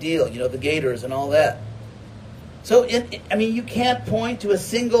a big deal, the Gators and all that. So, you can't point to a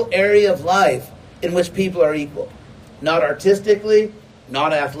single area of life in which people are equal. Not artistically,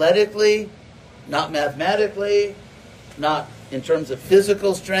 not athletically, not mathematically, not in terms of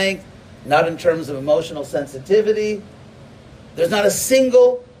physical strength, not in terms of emotional sensitivity. There's not a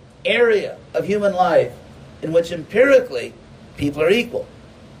single area of human life in which empirically people are equal.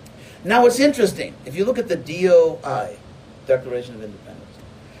 Now, what's interesting, if you look at the DOI, Declaration of Independence,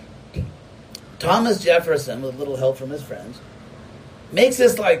 Thomas Jefferson, with a little help from his friends, makes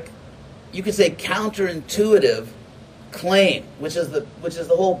this, you could say, counterintuitive claim, which is the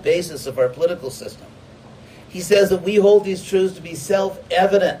whole basis of our political system. He says that we hold these truths to be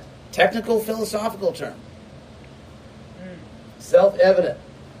self-evident. Technical philosophical term. Self-evident.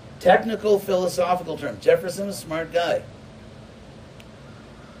 Technical philosophical term. Jefferson was a smart guy.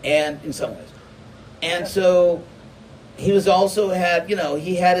 And in some ways. And so he was also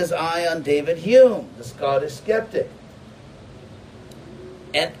he had his eye on David Hume, the Scottish skeptic.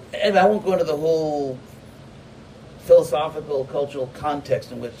 And I won't go into the whole philosophical, cultural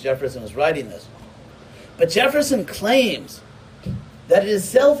context in which Jefferson was writing this. But Jefferson claims that it is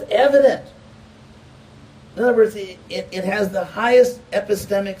self-evident. In other words, it has the highest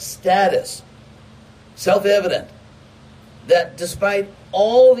epistemic status, self-evident, that despite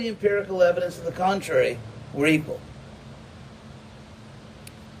all the empirical evidence to the contrary, we're equal.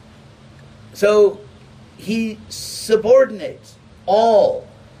 So he subordinates all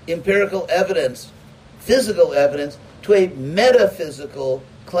empirical evidence, physical evidence, to a metaphysical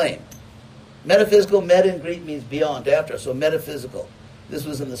claim. Metaphysical, meta in Greek means beyond, after. So metaphysical. This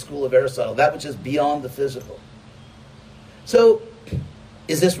was in the school of Aristotle. That which is beyond the physical. So,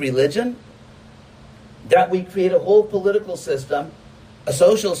 is this religion? That we create a whole political system, a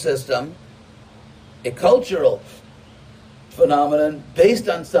social system, a cultural phenomenon based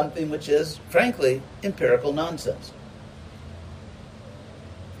on something which is, frankly, empirical nonsense.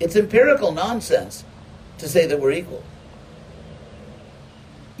 It's empirical nonsense to say that we're equal.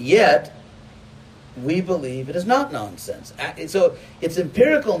 Yet, we believe it is not nonsense. So, it's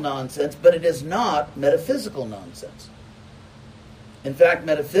empirical nonsense, but it is not metaphysical nonsense. In fact,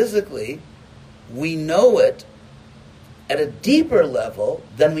 metaphysically, we know it at a deeper level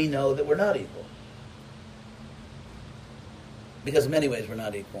than we know that we're not equal. Because in many ways we're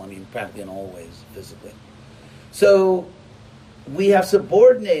not equal. I mean, practically in all ways, physically. So, we have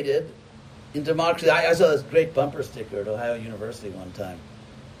subordinated in democracy. I saw this great bumper sticker at Ohio University one time.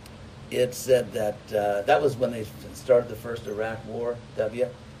 It said that that was when they started the first Iraq War,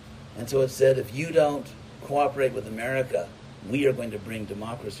 and so it said, if you don't cooperate with America, we are going to bring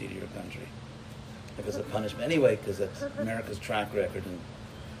democracy to your country. It was a punishment anyway, because that's America's track record. And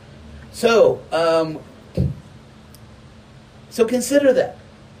so consider that.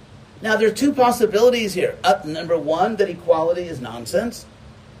 Now, there are two possibilities here. Number one, that equality is nonsense.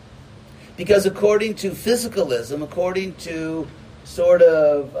 Because according to physicalism, according to sort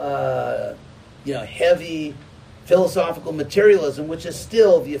of heavy philosophical materialism, which is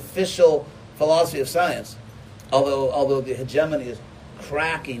still the official philosophy of science, although the hegemony is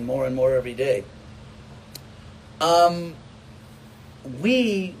cracking more and more every day,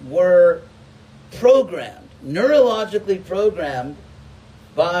 we were programmed, neurologically programmed,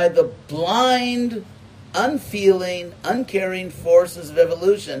 by the blind, unfeeling, uncaring forces of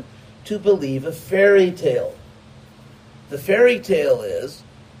evolution to believe a fairy tale. The fairy tale is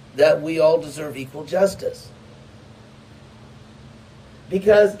that we all deserve equal justice.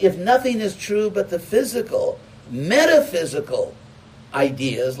 Because if nothing is true but the physical, metaphysical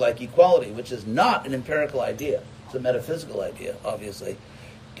ideas like equality, which is not an empirical idea, it's a metaphysical idea, obviously,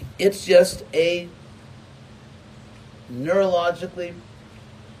 it's just a neurologically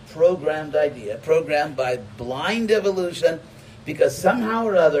programmed idea, programmed by blind evolution, because somehow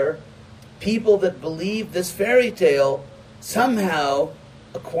or other, people that believe this fairy tale somehow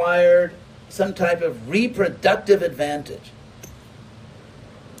acquired some type of reproductive advantage.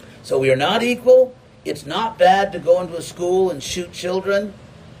 So we are not equal. It's not bad to go into a school and shoot children.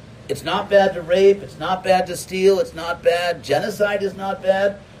 It's not bad to rape. It's not bad to steal. It's not bad. Genocide is not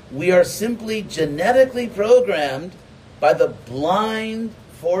bad. We are simply genetically programmed by the blind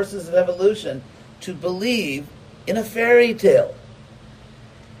forces of evolution to believe in a fairy tale.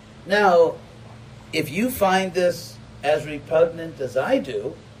 Now, if you find this as repugnant as I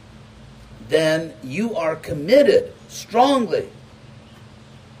do, then you are committed strongly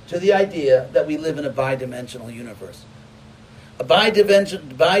to the idea that we live in a bidimensional universe. A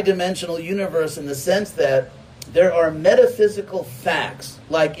bidimensional universe in the sense that there are metaphysical facts,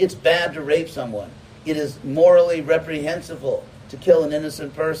 like it's bad to rape someone. It is morally reprehensible to kill an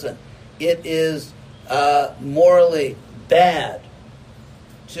innocent person. It is morally bad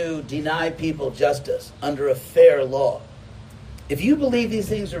to deny people justice under a fair law. If you believe these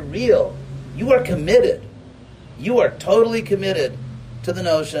things are real, you are committed. You are totally committed to the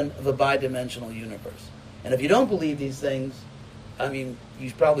notion of a bidimensional universe. And if you don't believe these things, I mean,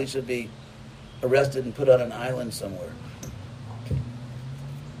 you probably should be arrested and put on an island somewhere.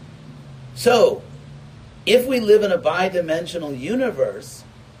 So, if we live in a bidimensional universe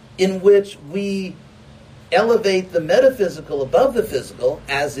in which we elevate the metaphysical above the physical,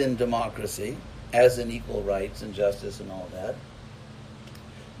 as in democracy, as in equal rights and justice and all that,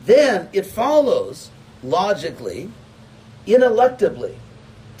 then it follows, logically, ineluctably,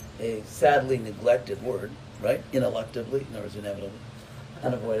 a sadly neglected word, right? Ineluctably, in other words, inevitably,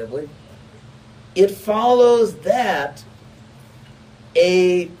 unavoidably. It follows that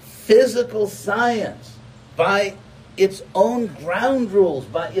a physical science, by its own ground rules,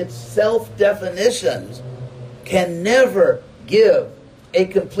 by its self-definitions, can never give a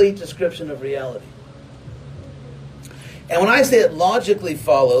complete description of reality. And when I say it logically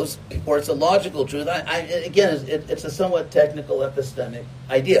follows, or it's a logical truth, it's a somewhat technical epistemic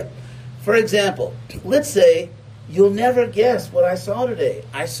idea. For example, let's say you'll never guess what I saw today.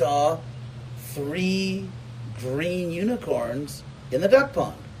 I saw 3 green unicorns in the duck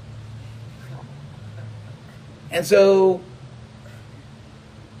pond. And so,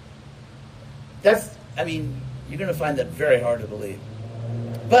 you're going to find that very hard to believe.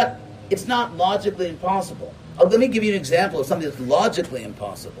 But it's not logically impossible. Let me give you an example of something that's logically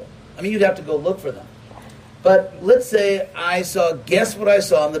impossible. I mean, you'd have to go look for them. But let's say I saw, guess what I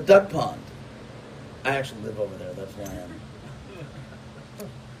saw in the duck pond? I actually live over there, that's where I am.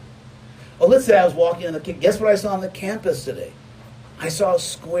 Well, let's say I was walking on the, guess what I saw on the campus today? I saw a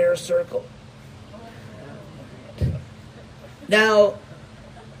square circle. Now,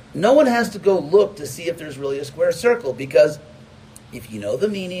 no one has to go look to see if there's really a square circle, because if you know the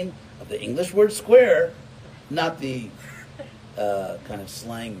meaning of the English word square, not the kind of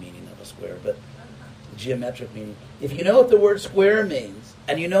slang meaning of a square, but the geometric meaning. If you know what the word square means,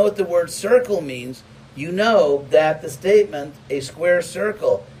 and you know what the word circle means, you know that the statement, a square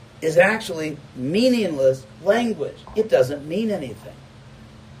circle, is actually meaningless language. It doesn't mean anything.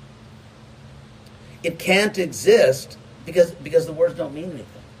 It can't exist because the words don't mean anything.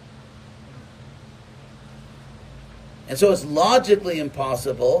 And so it's logically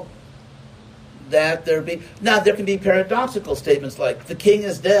impossible that there be... Now, there can be paradoxical statements like, the king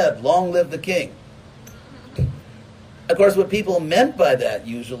is dead, long live the king. Of course, what people meant by that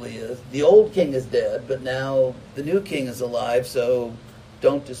usually is, the old king is dead, but now the new king is alive, so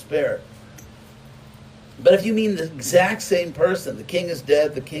don't despair. But if you mean the exact same person, the king is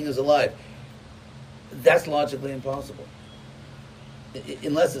dead, the king is alive, that's logically impossible.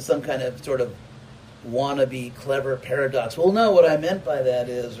 Unless it's some kind of sort of wannabe clever paradox. Well, no, what I meant by that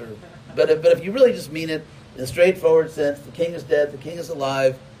is, but if you really just mean it in a straightforward sense, the king is dead, the king is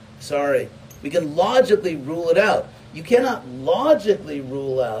alive, sorry. We can logically rule it out. You cannot logically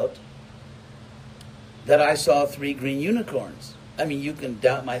rule out that I saw 3 green unicorns. I mean, you can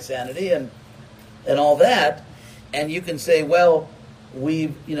doubt my sanity and all that, and you can say, well,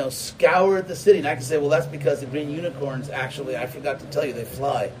 we've scoured the city, and I can say, well, that's because the green unicorns actually, I forgot to tell you, they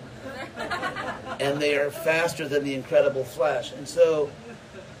fly, and they are faster than the Incredible Flash, and so.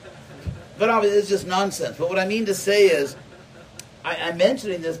 But obviously, it's just nonsense. But what I mean to say is, I'm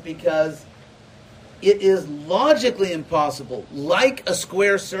mentioning this because it is logically impossible, like a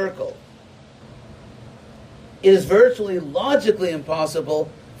square circle. It is virtually logically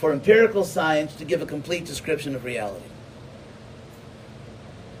impossible for empirical science to give a complete description of reality.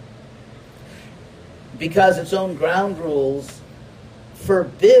 Because its own ground rules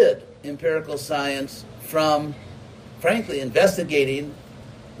forbid empirical science from, frankly, investigating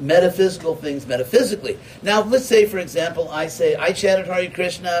metaphysical things metaphysically. Now, let's say, for example, I say, I chanted Hare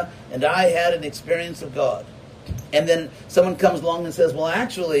Krishna and I had an experience of God. And then someone comes along and says, well,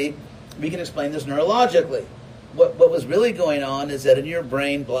 actually, we can explain this neurologically. What was really going on is that in your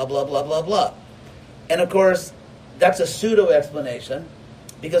brain, blah, blah, blah, blah, blah. And of course, that's a pseudo-explanation,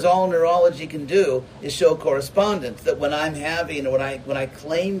 because all neurology can do is show correspondence, that when I'm having, or when I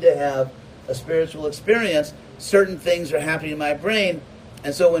claim to have a spiritual experience, certain things are happening in my brain.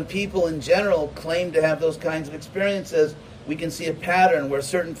 And so when people in general claim to have those kinds of experiences, we can see a pattern where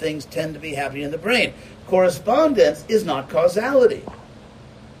certain things tend to be happening in the brain. Correspondence is not causality.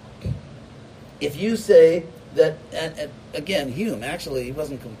 If you say that, and again, Hume, actually, he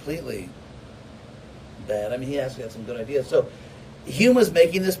wasn't completely bad. I mean, he actually had some good ideas. So Hume was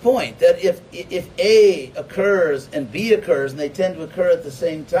making this point, that if A occurs and B occurs, and they tend to occur at the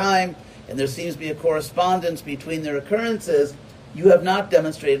same time, and there seems to be a correspondence between their occurrences, you have not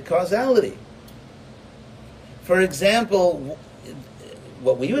demonstrated causality. For example,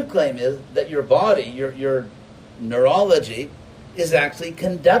 what we would claim is that your body, your neurology, is actually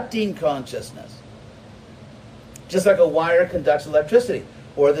conducting consciousness. Just like a wire conducts electricity,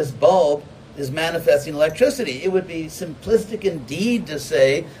 or this bulb is manifesting electricity. It would be simplistic indeed to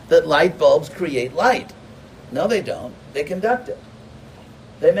say that light bulbs create light. No, they don't. They conduct it.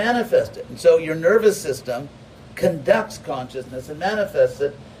 They manifest it. And so your nervous system conducts consciousness and manifests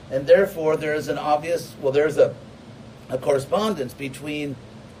it, and therefore there is an obvious, there's a correspondence between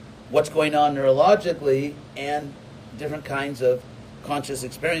what's going on neurologically and different kinds of conscious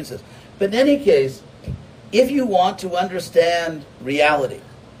experiences. But in any case, if you want to understand reality,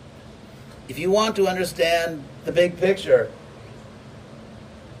 if you want to understand the big picture,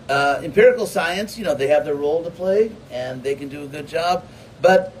 empirical science, they have their role to play, and they can do a good job.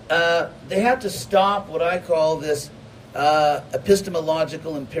 But they have to stop what I call this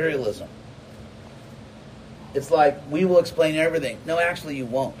epistemological imperialism. It's like, we will explain everything. No, actually you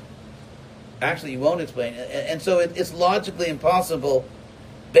won't. Actually you won't explain it. And so it's logically impossible,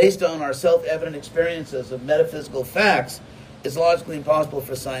 based on our self-evident experiences of metaphysical facts, it's logically impossible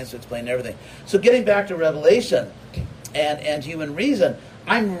for science to explain everything. So getting back to Revelation and human reason,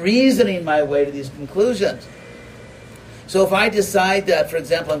 I'm reasoning my way to these conclusions. So if I decide that, for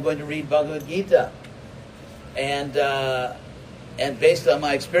example, I'm going to read Bhagavad Gita, and based on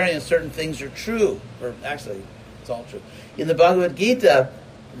my experience, certain things are true, or actually, it's all true. In the Bhagavad Gita,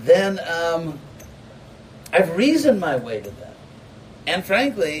 then I've reasoned my way to that. And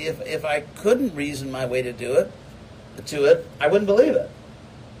frankly, if I couldn't reason my way to it, I wouldn't believe it.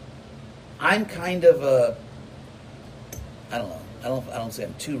 I'm kind of a, I don't know, I don't say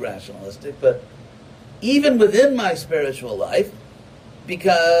I'm too rationalistic, but even within my spiritual life,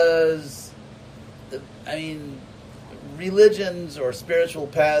 because, I mean, religions or spiritual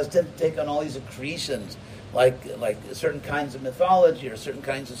paths tend to take on all these accretions, like certain kinds of mythology or certain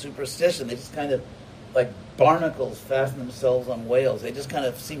kinds of superstition. They just kind of, like barnacles, fasten themselves on whales. They just kind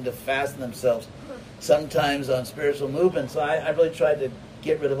of seem to fasten themselves sometimes on spiritual movements. So I really tried to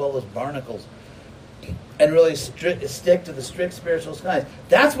get rid of all those barnacles and really stick to the strict spiritual skies.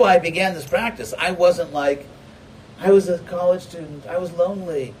 That's why I began this practice. I wasn't like, I was a college student, I was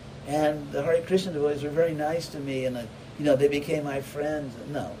lonely, and the Hare Krishna devotees were very nice to me, and they became my friends.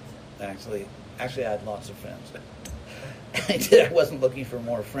 No, actually I had lots of friends. I wasn't looking for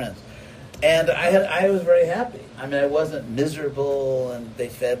more friends. And I was very happy. I mean, I wasn't miserable, and they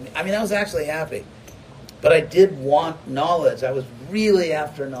fed me. I mean, I was actually happy. But I did want knowledge. I was really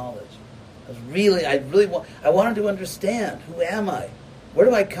after knowledge. I wanted to understand, who am I? Where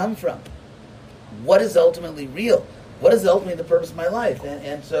do I come from? What is ultimately real? What is ultimately the purpose of my life?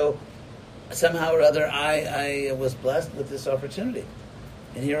 And so, somehow or other, I was blessed with this opportunity.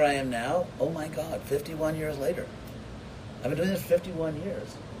 And here I am now, oh my God, 51 years later. I've been doing this for 51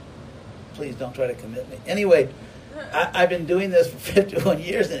 years. Please don't try to commit me. Anyway, I've been doing this for 51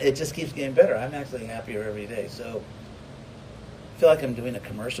 years, and it just keeps getting better. I'm actually happier every day. So I feel like I'm doing a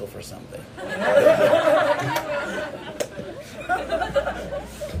commercial for something.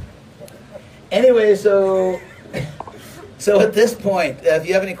 Anyway, so at this point, if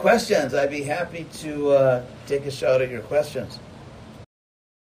you have any questions, I'd be happy to take a shot at your questions.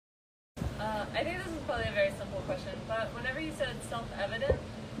 I think this is probably a very simple question, but whenever you said self-evident,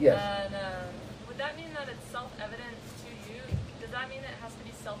 yes. And would that mean that it's self-evident to you? Does that mean it has to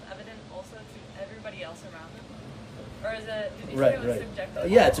be self-evident also to everybody else around them? Or is it, did you say it was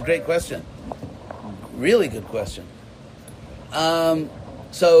subjective? Yeah, it's a great question. Really good question.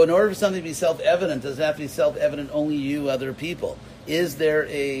 So in order for something to be self-evident, does it have to be self-evident only you, other people? Is there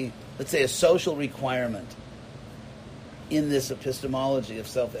let's say, a social requirement in this epistemology of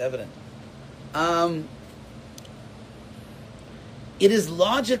self-evident? It is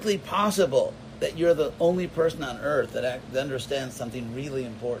logically possible that you're the only person on earth that understands something really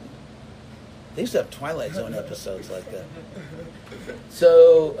important. They used to have Twilight Zone episodes like that.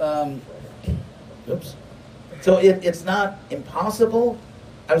 So, So it's not impossible.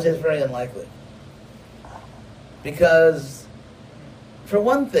 I would say it's very unlikely. Because, for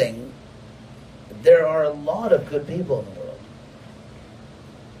one thing, there are a lot of good people in the world.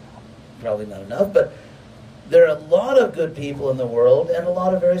 Probably not enough, but there are a lot of good people in the world and a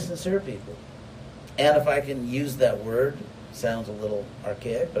lot of very sincere people. And if I can use that word, sounds a little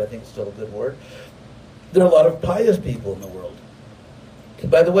archaic, but I think it's still a good word. There are a lot of pious people in the world.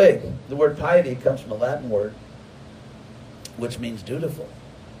 By the way, the word piety comes from a Latin word, which means dutiful.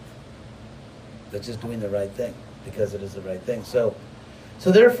 That's just doing the right thing, because it is the right thing. So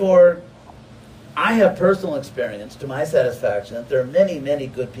therefore, I have personal experience, to my satisfaction, that there are many, many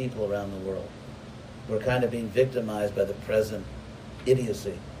good people around the world who are kind of being victimized by the present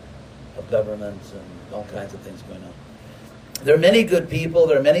idiocy of governments and all kinds of things going on. There are many good people,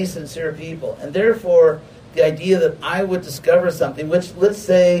 there are many sincere people, and therefore the idea that I would discover something, which, let's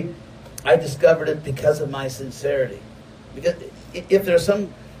say, I discovered it because of my sincerity. Because if there's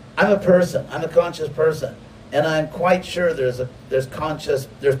I'm a person, I'm a conscious person, and I'm quite sure there's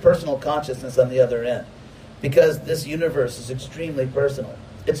personal consciousness on the other end, because this universe is extremely personal.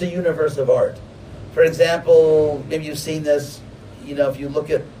 It's a universe of art. For example, maybe you've seen this, if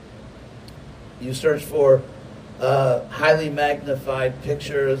you search for highly magnified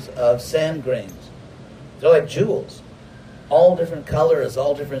pictures of sand grains. They're like jewels, all different colors,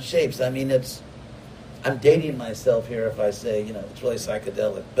 all different shapes. I mean, I'm dating myself here if I say, it's really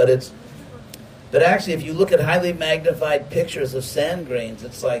psychedelic. But actually, if you look at highly magnified pictures of sand grains,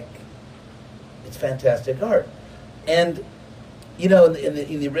 it's fantastic art. And, in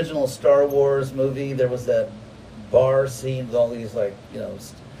the original Star Wars movie, there was that bar scene with all these,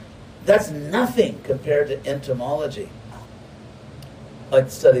 that's nothing compared to entomology, like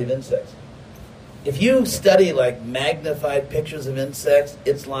the study of insects. If you study, magnified pictures of insects,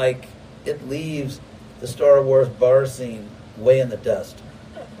 it's like it leaves the Star Wars bar scene way in the dust.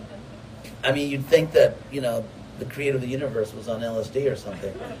 I mean, you'd think that, the creator of the universe was on LSD or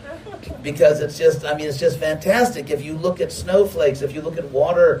something. Because it's just fantastic. If you look at snowflakes, if you look at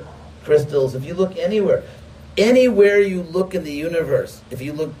water crystals, if you look anywhere, Anywhere you look in the universe, if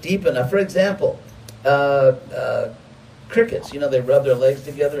you look deep enough, for example, crickets, they rub their legs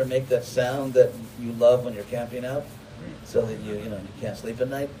together and make that sound that you love when you're camping out, so that you can't sleep at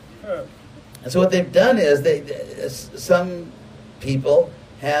night. And so what they've done is some people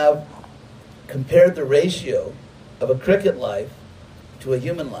have compared the ratio of a cricket life to a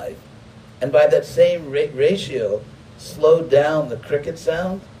human life, and by that same ratio, slowed down the cricket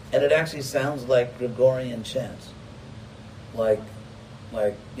sound, and it actually sounds like Gregorian chants, like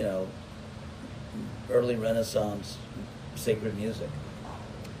early Renaissance sacred music.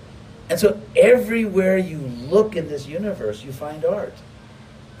 And so everywhere you look in this universe, you find art,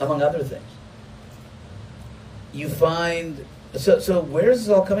 among other things. You find, so where is this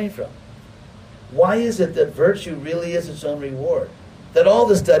all coming from? Why is it that virtue really is its own reward? That all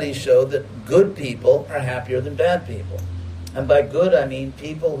the studies show that good people are happier than bad people. And by good, I mean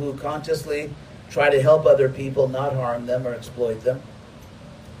people who consciously try to help other people, not harm them or exploit them.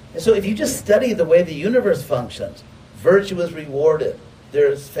 And so if you just study the way the universe functions, virtue is rewarded.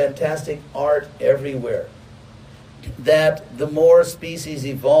 There's fantastic art everywhere. That the more species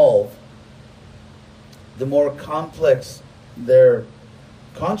evolve, the more complex their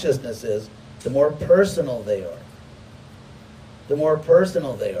consciousness is, the more personal they are. The more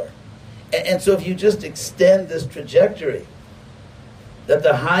personal they are. And so if you just extend this trajectory, that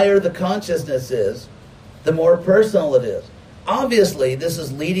the higher the consciousness is, the more personal it is. Obviously, this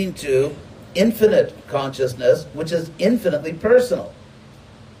is leading to infinite consciousness, which is infinitely personal.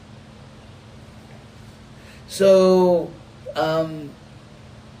 So,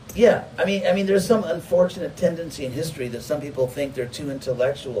 yeah, I mean, there's some unfortunate tendency in history that some people think they're too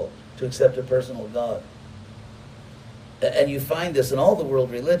intellectual to accept a personal God. And you find this in all the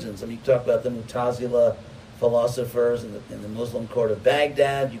world religions. I mean, you talk about the Mu'tazila philosophers in the Muslim court of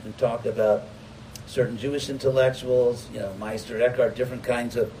Baghdad. You can talk about certain Jewish intellectuals, Meister Eckhart, different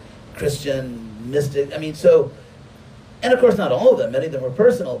kinds of Christian mystic. I mean, so, and of course not all of them. Many of them were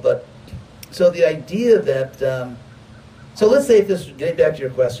personal, but so the idea that, so let's say if this, getting back to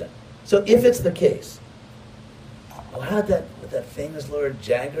your question. So if it's the case, well, how did that famous Lord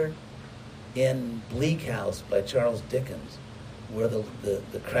Jaggard in Bleak House by Charles Dickens, where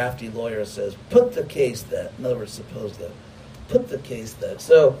the crafty lawyer says, put the case that, in other words, suppose that, put the case that.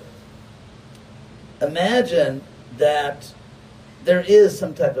 So imagine that there is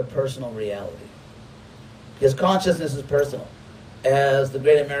some type of personal reality. Because consciousness is personal. As the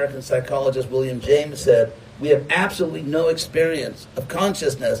great American psychologist William James said, we have absolutely no experience of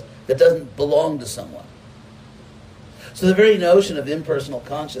consciousness that doesn't belong to someone. So the very notion of impersonal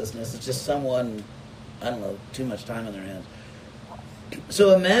consciousness is just someone, too much time on their hands.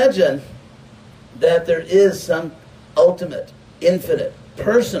 So imagine that there is some ultimate, infinite,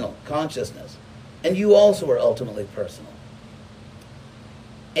 personal consciousness. And you also are ultimately personal.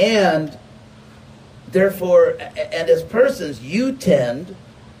 And therefore, and as persons, you tend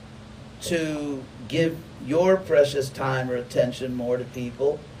to give your precious time or attention more to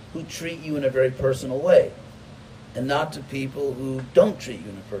people who treat you in a very personal way, and not to people who don't treat you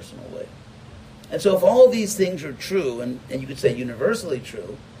in a personal way. And so if all these things are true, and you could say universally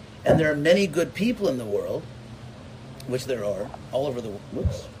true, and there are many good people in the world, which there are, all over the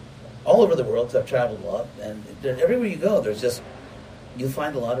world, because I've traveled a lot, and everywhere you go, you'll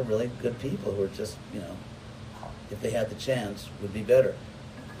find a lot of really good people who are just, if they had the chance, would be better.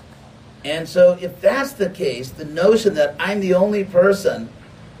 And so if that's the case, the notion that I'm the only person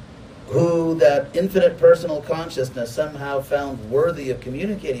who that infinite personal consciousness somehow found worthy of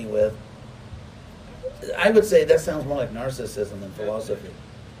communicating with, I would say that sounds more like narcissism than philosophy.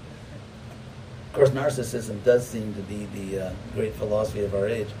 Of course, narcissism does seem to be the great philosophy of our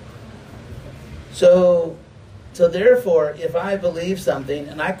age. So therefore, if I believe something,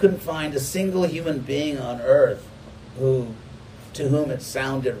 and I couldn't find a single human being on earth to whom it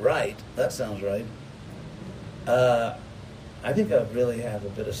sounded right, that sounds right, I think I really have a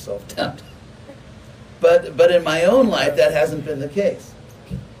bit of self-doubt. But in my own life, that hasn't been the case.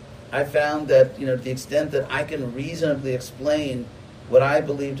 I found that, to the extent that I can reasonably explain what I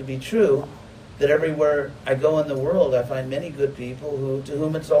believe to be true, that everywhere I go in the world, I find many good people to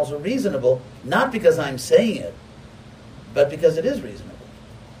whom it's also reasonable, not because I'm saying it, but because it is reasonable.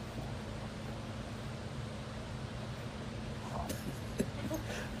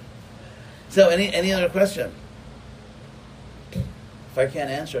 So, any other question? If I can't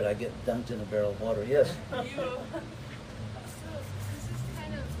answer it, I get dunked in a barrel of water. Yes? So, this is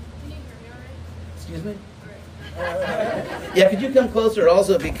kind of, can you hear me all right? Excuse me? All right. Yeah, could you come closer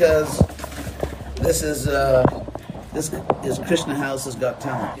also, because this is Krishna House Has Got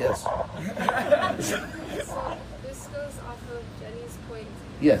Talent. Yes.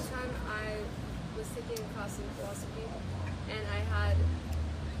 Yes. One time I was taking a class in philosophy, and I had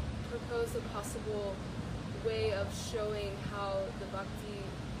proposed a possible way of showing how the bhakti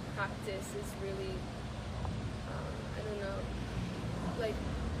practice is really, I don't know, like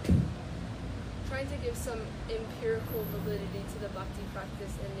trying to give some empirical validity to the bhakti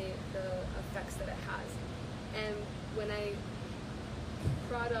practice and the effects that it has. And when I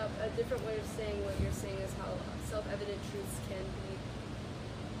brought up a different way of saying what you're saying is how self-evident truths can be,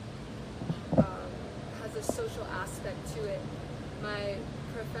 has a social aspect to it, my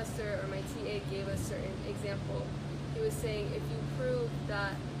professor or my TA gave a certain example. He was saying if you prove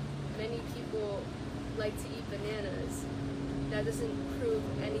that many people like to eat bananas, that doesn't prove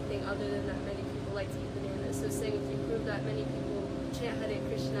anything other than that many people like to eat bananas. So saying if you prove that many people chant Hare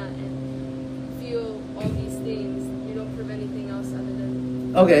Krishna and feel all these things, you don't prove anything else other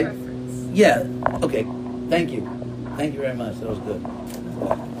than preference. Yeah. Okay. Thank you. Thank you very much. That was good.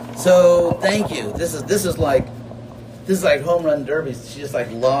 So thank you. This is like home run derby. She just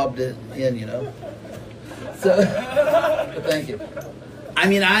like lobbed it in, you know. So thank you. I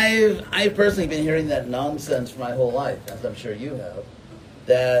mean, I've personally been hearing that nonsense for my whole life, as I'm sure you have.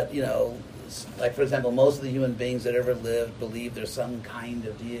 That, you know, like for example, most of the human beings that ever lived believe there's some kind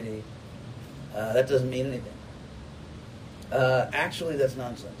of deity. That doesn't mean anything. Actually, that's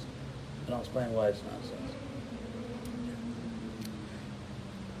nonsense. And I'll explain why it's nonsense.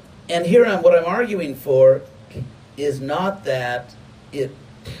 And here what I'm arguing for is not that it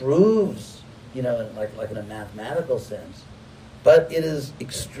proves, you know, like in a mathematical sense, but it is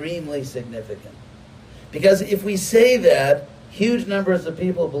extremely significant. Because if we say that huge numbers of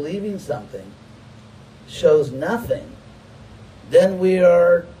people believing something shows nothing, then we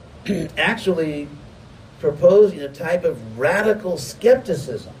are actually proposing a type of radical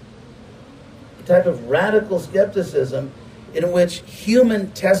skepticism. A type of radical skepticism in which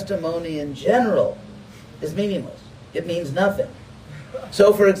human testimony in general is meaningless. It means nothing.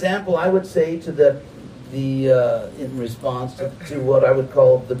 So, for example, I would say to the in response to what I would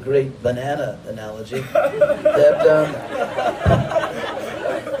call the great banana analogy,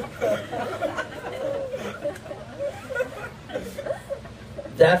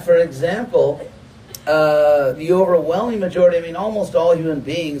 that for example, the overwhelming majority, I mean almost all human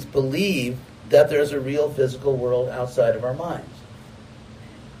beings believe that there's a real physical world outside of our minds.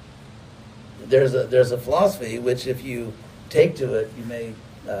 There's a philosophy which if you take to it, you may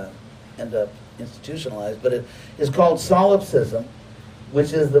end up institutionalized, but it is called solipsism,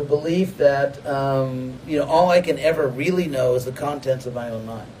 which is the belief that you know, all I can ever really know is the contents of my own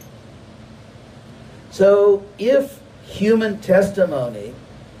mind. So if human testimony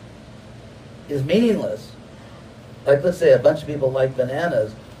is meaningless, like let's say a bunch of people like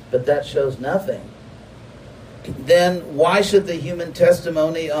bananas, but that shows nothing, then why should the human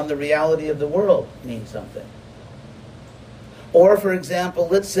testimony on the reality of the world mean something? Or, for example,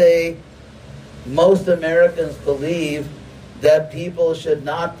 let's say most Americans believe that people should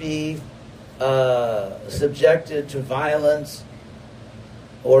not be subjected to violence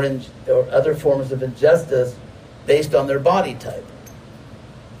or other forms of injustice based on their body type.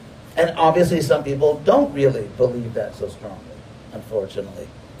 And obviously some people don't really believe that so strongly, unfortunately.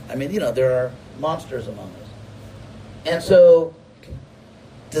 I mean, you know, there are monsters among us. And so,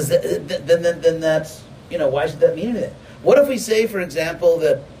 then that's, you know, why should that mean anything? What if we say, for example,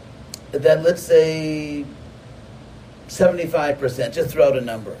 that let's say 75%, just throw out a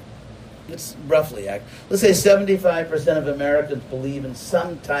number. It's roughly, let's say 75% of Americans believe in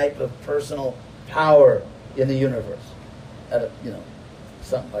some type of personal power in the universe. You know,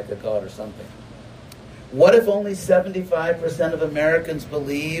 something like a god or something. What if only 75% of Americans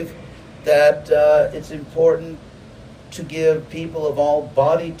believe that it's important to give people of all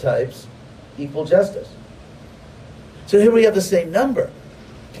body types equal justice? So here we have the same number.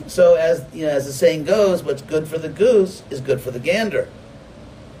 So as you know, as the saying goes, what's good for the goose is good for the gander.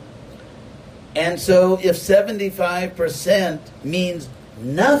 And so if 75% means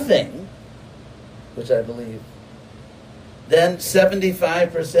nothing, which I believe, then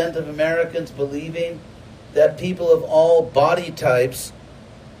 75% of Americans believing that people of all body types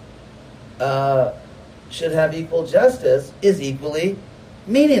should have equal justice is equally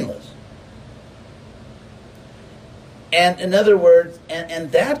meaningless. And in other words,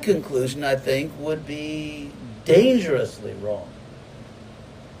 and that conclusion, I think, would be dangerously wrong.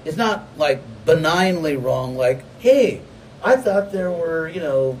 It's not like benignly wrong, like, hey, I thought there were,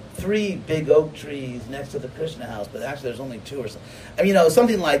 3 big oak trees next to the Krishna house, but actually there's only 2 or something. I mean,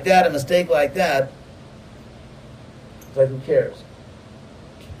 something like that, a mistake like that, it's like, who cares?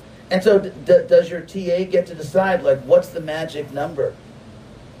 And so does your TA get to decide, like, what's the magic number?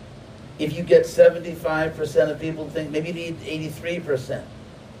 if you get 75% of people to think, maybe you need 83%.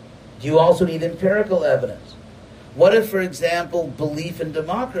 Do you also need empirical evidence? What if, for example, belief in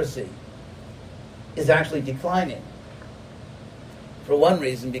democracy is actually declining? For one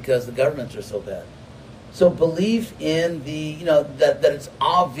reason, because the governments are so bad. So belief in the, that it's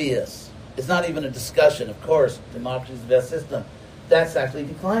obvious. It's not even a discussion. Of course, democracy is the best system. That's actually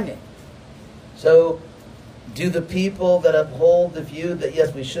declining. So do the people that uphold the view that,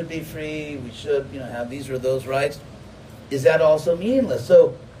 yes, we should be free, we should have these or those rights, is that also meaningless?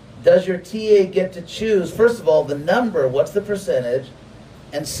 So does your TA get to choose, first of all, the number, what's the percentage?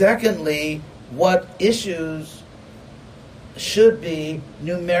 And secondly, what issues should be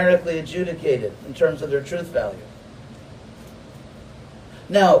numerically adjudicated in terms of their truth value?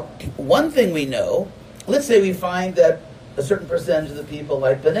 Now, one thing we know, let's say we find that a certain percentage of the people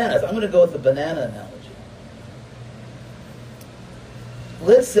like bananas. I'm going to go with the banana analogy.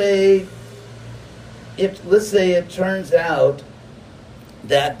 Let's say it turns out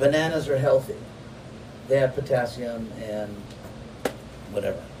that bananas are healthy. They have potassium and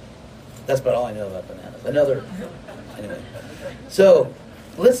whatever. That's about all I know about bananas. Anyway. So,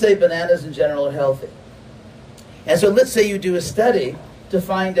 let's say bananas in general are healthy. And so let's say you do a study to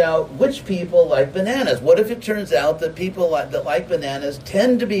find out which people like bananas. What if it turns out that people that like bananas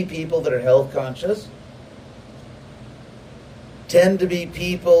tend to be people that are health conscious, tend to be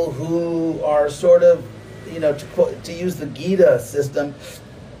people who are sort of, to use the Gita system,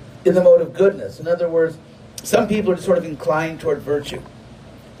 in the mode of goodness. In other words, some people are sort of inclined toward virtue.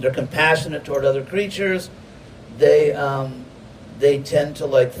 They're compassionate toward other creatures. They tend to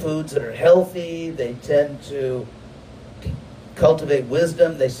like foods that are healthy. They tend to cultivate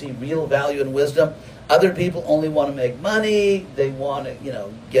wisdom. They see real value in wisdom. Other people only want to make money. They want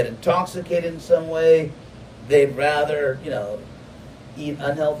to, get intoxicated in some way. They'd rather, eat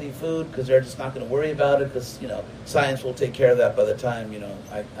unhealthy food because they're just not going to worry about it because, science will take care of that by the time,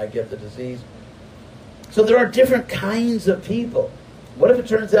 I get the disease. So there are different kinds of people. What if it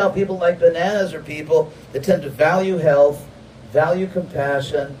turns out people like bananas are people that tend to value health, value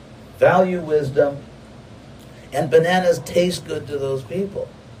compassion, value wisdom, and bananas taste good to those people.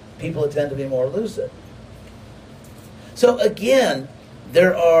 People that tend to be more lucid. So again,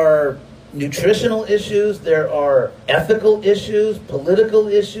 there are nutritional issues, there are ethical issues, political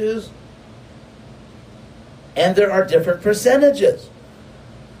issues, and there are different percentages.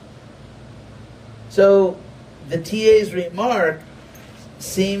 So the TA's remark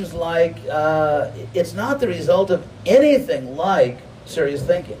seems like it's not the result of anything like serious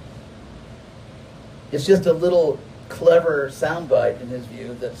thinking. It's just a little clever soundbite in his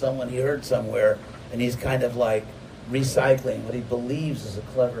view that he heard somewhere, and he's kind of like recycling what he believes is a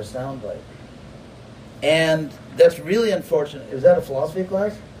clever soundbite. And that's really unfortunate. Is that a philosophy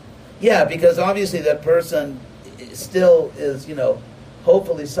class? Yeah, because obviously that person still is,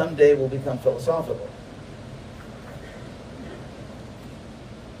 hopefully someday will become philosophical.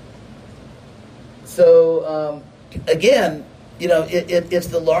 So, again, it's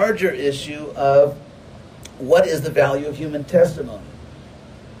the larger issue of what is the value of human testimony?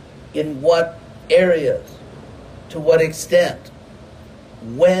 In what areas? To what extent?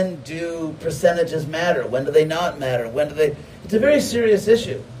 When do percentages matter? When do they not matter? It's a very serious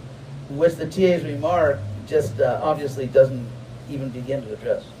issue, which the TA's remark just obviously doesn't even begin to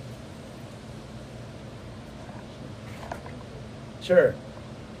address. Sure.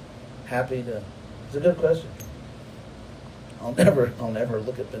 Happy to. It's a good question. I'll never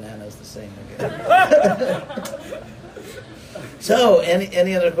look at bananas the same again. So,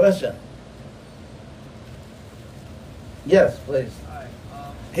 any other question? Yes, please. Hi.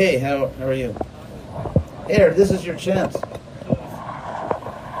 Hey, how are you? Here, this is your chance.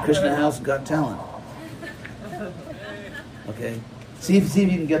 Krishna House Got Talent. Okay. See if you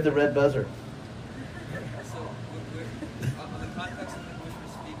can get the red buzzer. So, on the context of which we're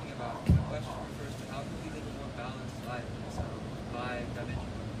speaking about, the question refers to how can we live a more balanced life by dimension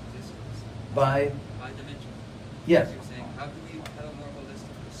of existence? By dimension. yes. You're saying, how can we have a more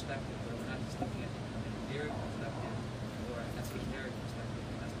holistic perspective where we're not just looking at an empirical perspective or an esoteric perspective,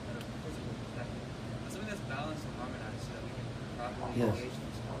 and that's a metaphysical perspective, but something that's balanced and harmonized so that we can properly Yes. engage in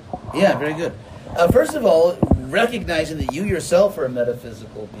this world. Yeah, very good. First of all, recognizing that you yourself are a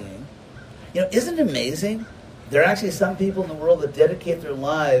metaphysical being. Isn't it amazing? There are actually some people in the world that dedicate their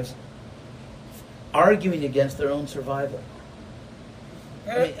lives arguing against their own survival.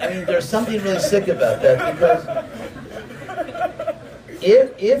 I mean, there's something really sick about that, because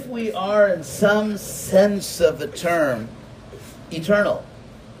if we are in some sense of the term eternal,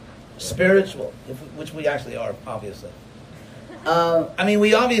 spiritual, which we actually are, obviously, I mean,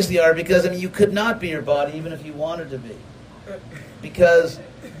 we obviously are, because, I mean, you could not be your body even if you wanted to be. Because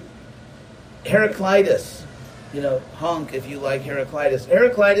Heraclitus, you know, honk if you like Heraclitus.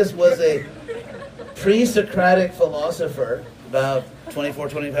 Heraclitus was a pre-Socratic philosopher about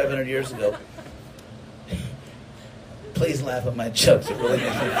 2,500 years ago. Please laugh at my jokes. It really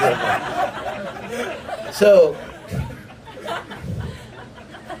makes me feel good.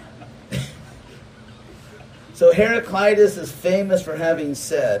 So Heraclitus is famous for having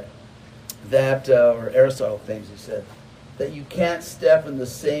said that, or Aristotle famously said, that you can't step in the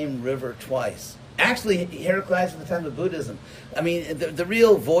same river twice. Actually, Heraclitus at the time of Buddhism, I mean, the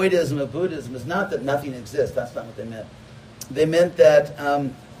real voidism of Buddhism is not that nothing exists. That's not what they meant. They meant that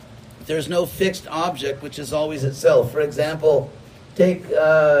there's no fixed object which is always itself. For example, take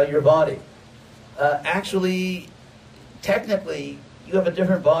your body. Actually, technically, you have a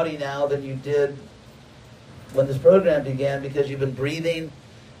different body now than you did when this program began, because you've been breathing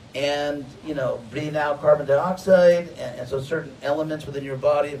and, you know, breathing out carbon dioxide, and so certain elements within your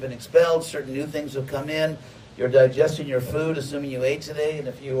body have been expelled, certain new things have come in. You're digesting your food, assuming you ate today, and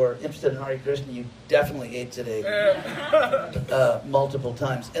if you are interested in Hare Krishna, you definitely ate today multiple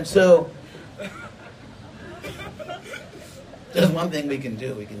times. And so there's one thing we can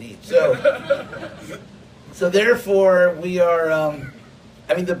do, we can eat. So therefore, we are,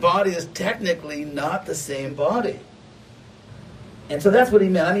 I mean, the body is technically not the same body. And so that's what he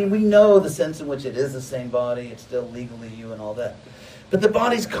meant. I mean, we know the sense in which it is the same body, it's still legally you and all that. But the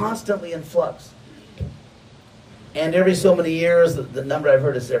body's constantly in flux. And every so many years, the number I've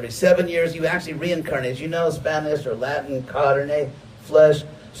heard is every 7 years, you actually reincarnate. You know Spanish or Latin, carne, flesh.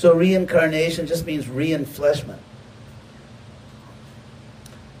 So reincarnation just means reinfleshment.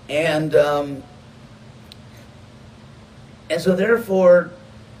 And so therefore,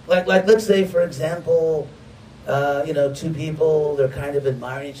 like let's say, for example, you know, two people, they're kind of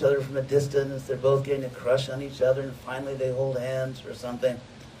admiring each other from a distance, they're both getting a crush on each other, and finally they hold hands or something.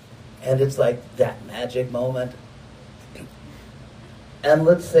 And it's like that magic moment. And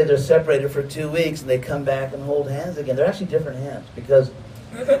let's say they're separated for 2 weeks and they come back and hold hands again. They're actually different hands, because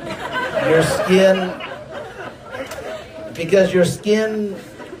your skin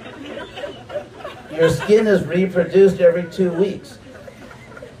is reproduced every 2 weeks.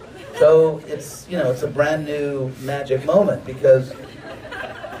 So it's, you know, it's a brand new magic moment because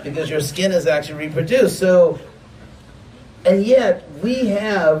your skin is actually reproduced. So, and yet we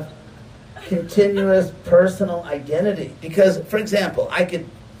have continuous personal identity. Because, for example, I could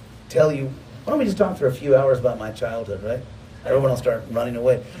tell you, why don't we just talk for a few hours about my childhood, right? Everyone will start running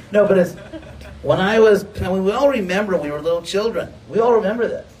away. No, but it's, when I mean, we all remember we were little children. We all remember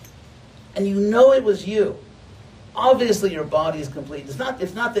that. And you know it was you. Obviously your body is complete. It's not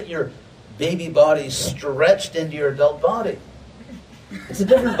that your baby body stretched into your adult body. It's a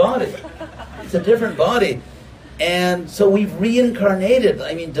different body. It's a different body. And so we've reincarnated.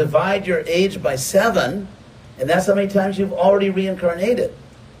 I mean, divide your age by 7, and that's how many times you've already reincarnated.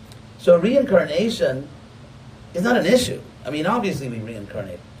 So reincarnation is not an issue. I mean, obviously we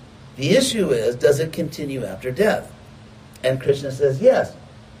reincarnate. The issue is, does it continue after death? And Krishna says yes.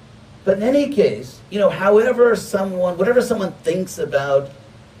 But in any case, you know, whatever someone thinks about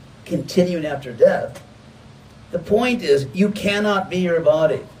continuing after death, the point is you cannot be your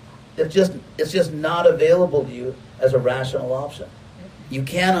body. It's just not available to you as a rational option. You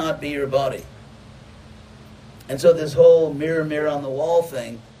cannot be your body. And so this whole mirror, mirror on the wall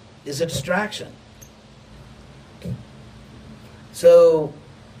thing is a distraction. So,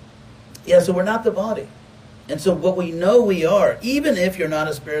 yeah, so we're not the body. And so what we know we are, even if you're not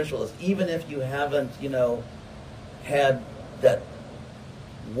a spiritualist, even if you haven't, you know, had that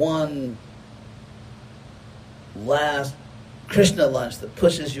one last Krishna lunch that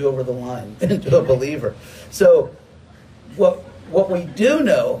pushes you over the line into a believer. So what we do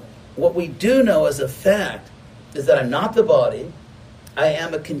know as a fact is that I'm not the body. I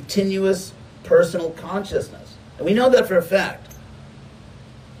am a continuous personal consciousness. And we know that for a fact.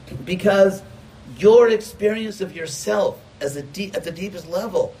 Because your experience of yourself at the deepest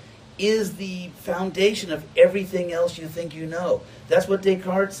level is the foundation of everything else you think you know. That's what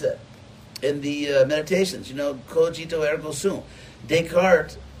Descartes said in the Meditations, you know, cogito ergo sum.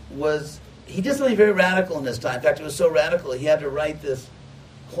 Descartes he did something very radical in his time. In fact, it was so radical, he had to write this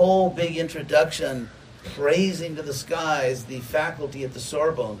whole big introduction praising to the skies the faculty at the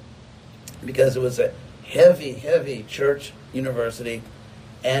Sorbonne, because it was a heavy, heavy church university.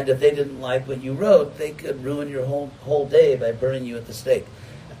 And if they didn't like what you wrote, they could ruin your whole day by burning you at the stake.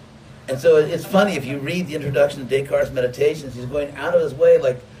 And so it's funny, if you read the introduction to Descartes' Meditations, he's going out of his way,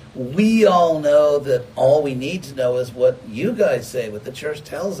 like we all know that all we need to know is what you guys say, what the church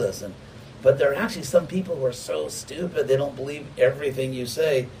tells us. But there are actually some people who are so stupid they don't believe everything you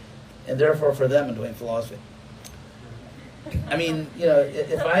say, and therefore for them I'm doing philosophy. I mean,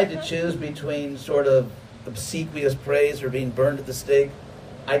 if I had to choose between sort of obsequious praise or being burned at the stake,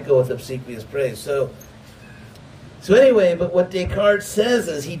 I'd go with obsequious praise. So anyway, but what Descartes says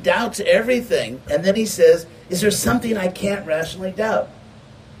is he doubts everything, and then he says, is there something I can't rationally doubt?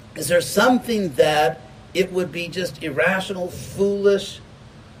 Is there something that it would be just irrational, foolish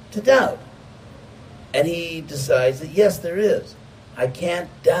to doubt? And he decides that yes, there is. I can't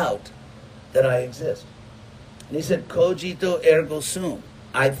doubt that I exist. And he said, cogito ergo sum.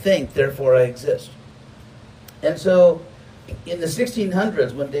 I think, therefore I exist. And so in the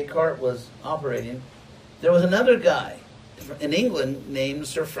 1600s, when Descartes was operating, there was another guy in England named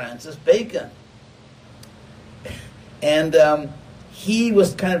Sir Francis Bacon. And he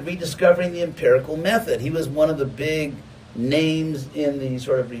was kind of rediscovering the empirical method. He was one of the big names in the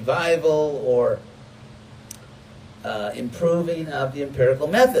sort of revival or improving of the empirical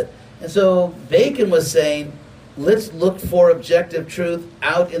method. And so Bacon was saying, let's look for objective truth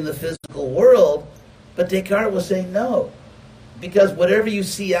out in the physical world. But Descartes was saying no. Because whatever you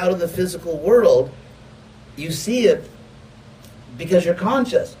see out in the physical world, you see it because you're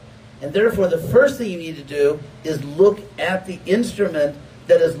conscious. And therefore, the first thing you need to do is look at the instrument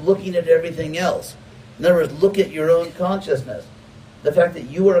that is looking at everything else. In other words, look at your own consciousness. The fact that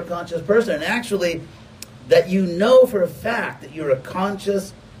you are a conscious person, and actually that you know for a fact that you're a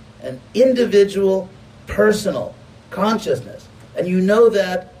conscious, an individual, personal consciousness. And you know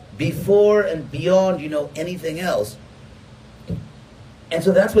that before and beyond you know anything else. And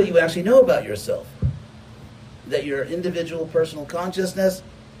so that's what you actually know about yourself. That you're individual, personal consciousness,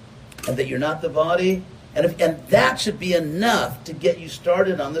 and that you're not the body. And that should be enough to get you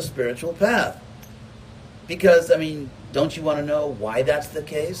started on the spiritual path. Because, I mean, don't you want to know why that's the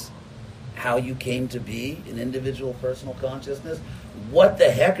case? How you came to be an individual, personal consciousness? What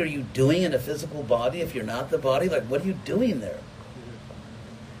the heck are you doing in a physical body if you're not the body? Like, what are you doing there?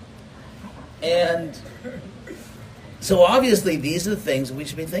 And so obviously these are the things we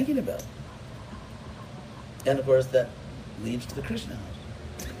should be thinking about. And of course that leads to the Krishna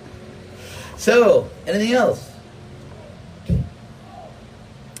house. So, anything else?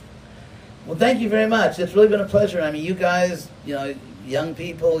 Well, thank you very much. It's really been a pleasure. I mean, you guys, young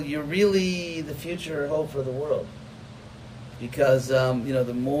people, you're really the future hope for the world. Because,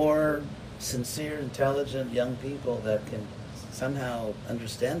 the more sincere, intelligent young people that can somehow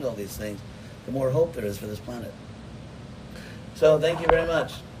understand all these things, the more hope there is for this planet. So, thank you very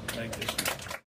much. Thank you.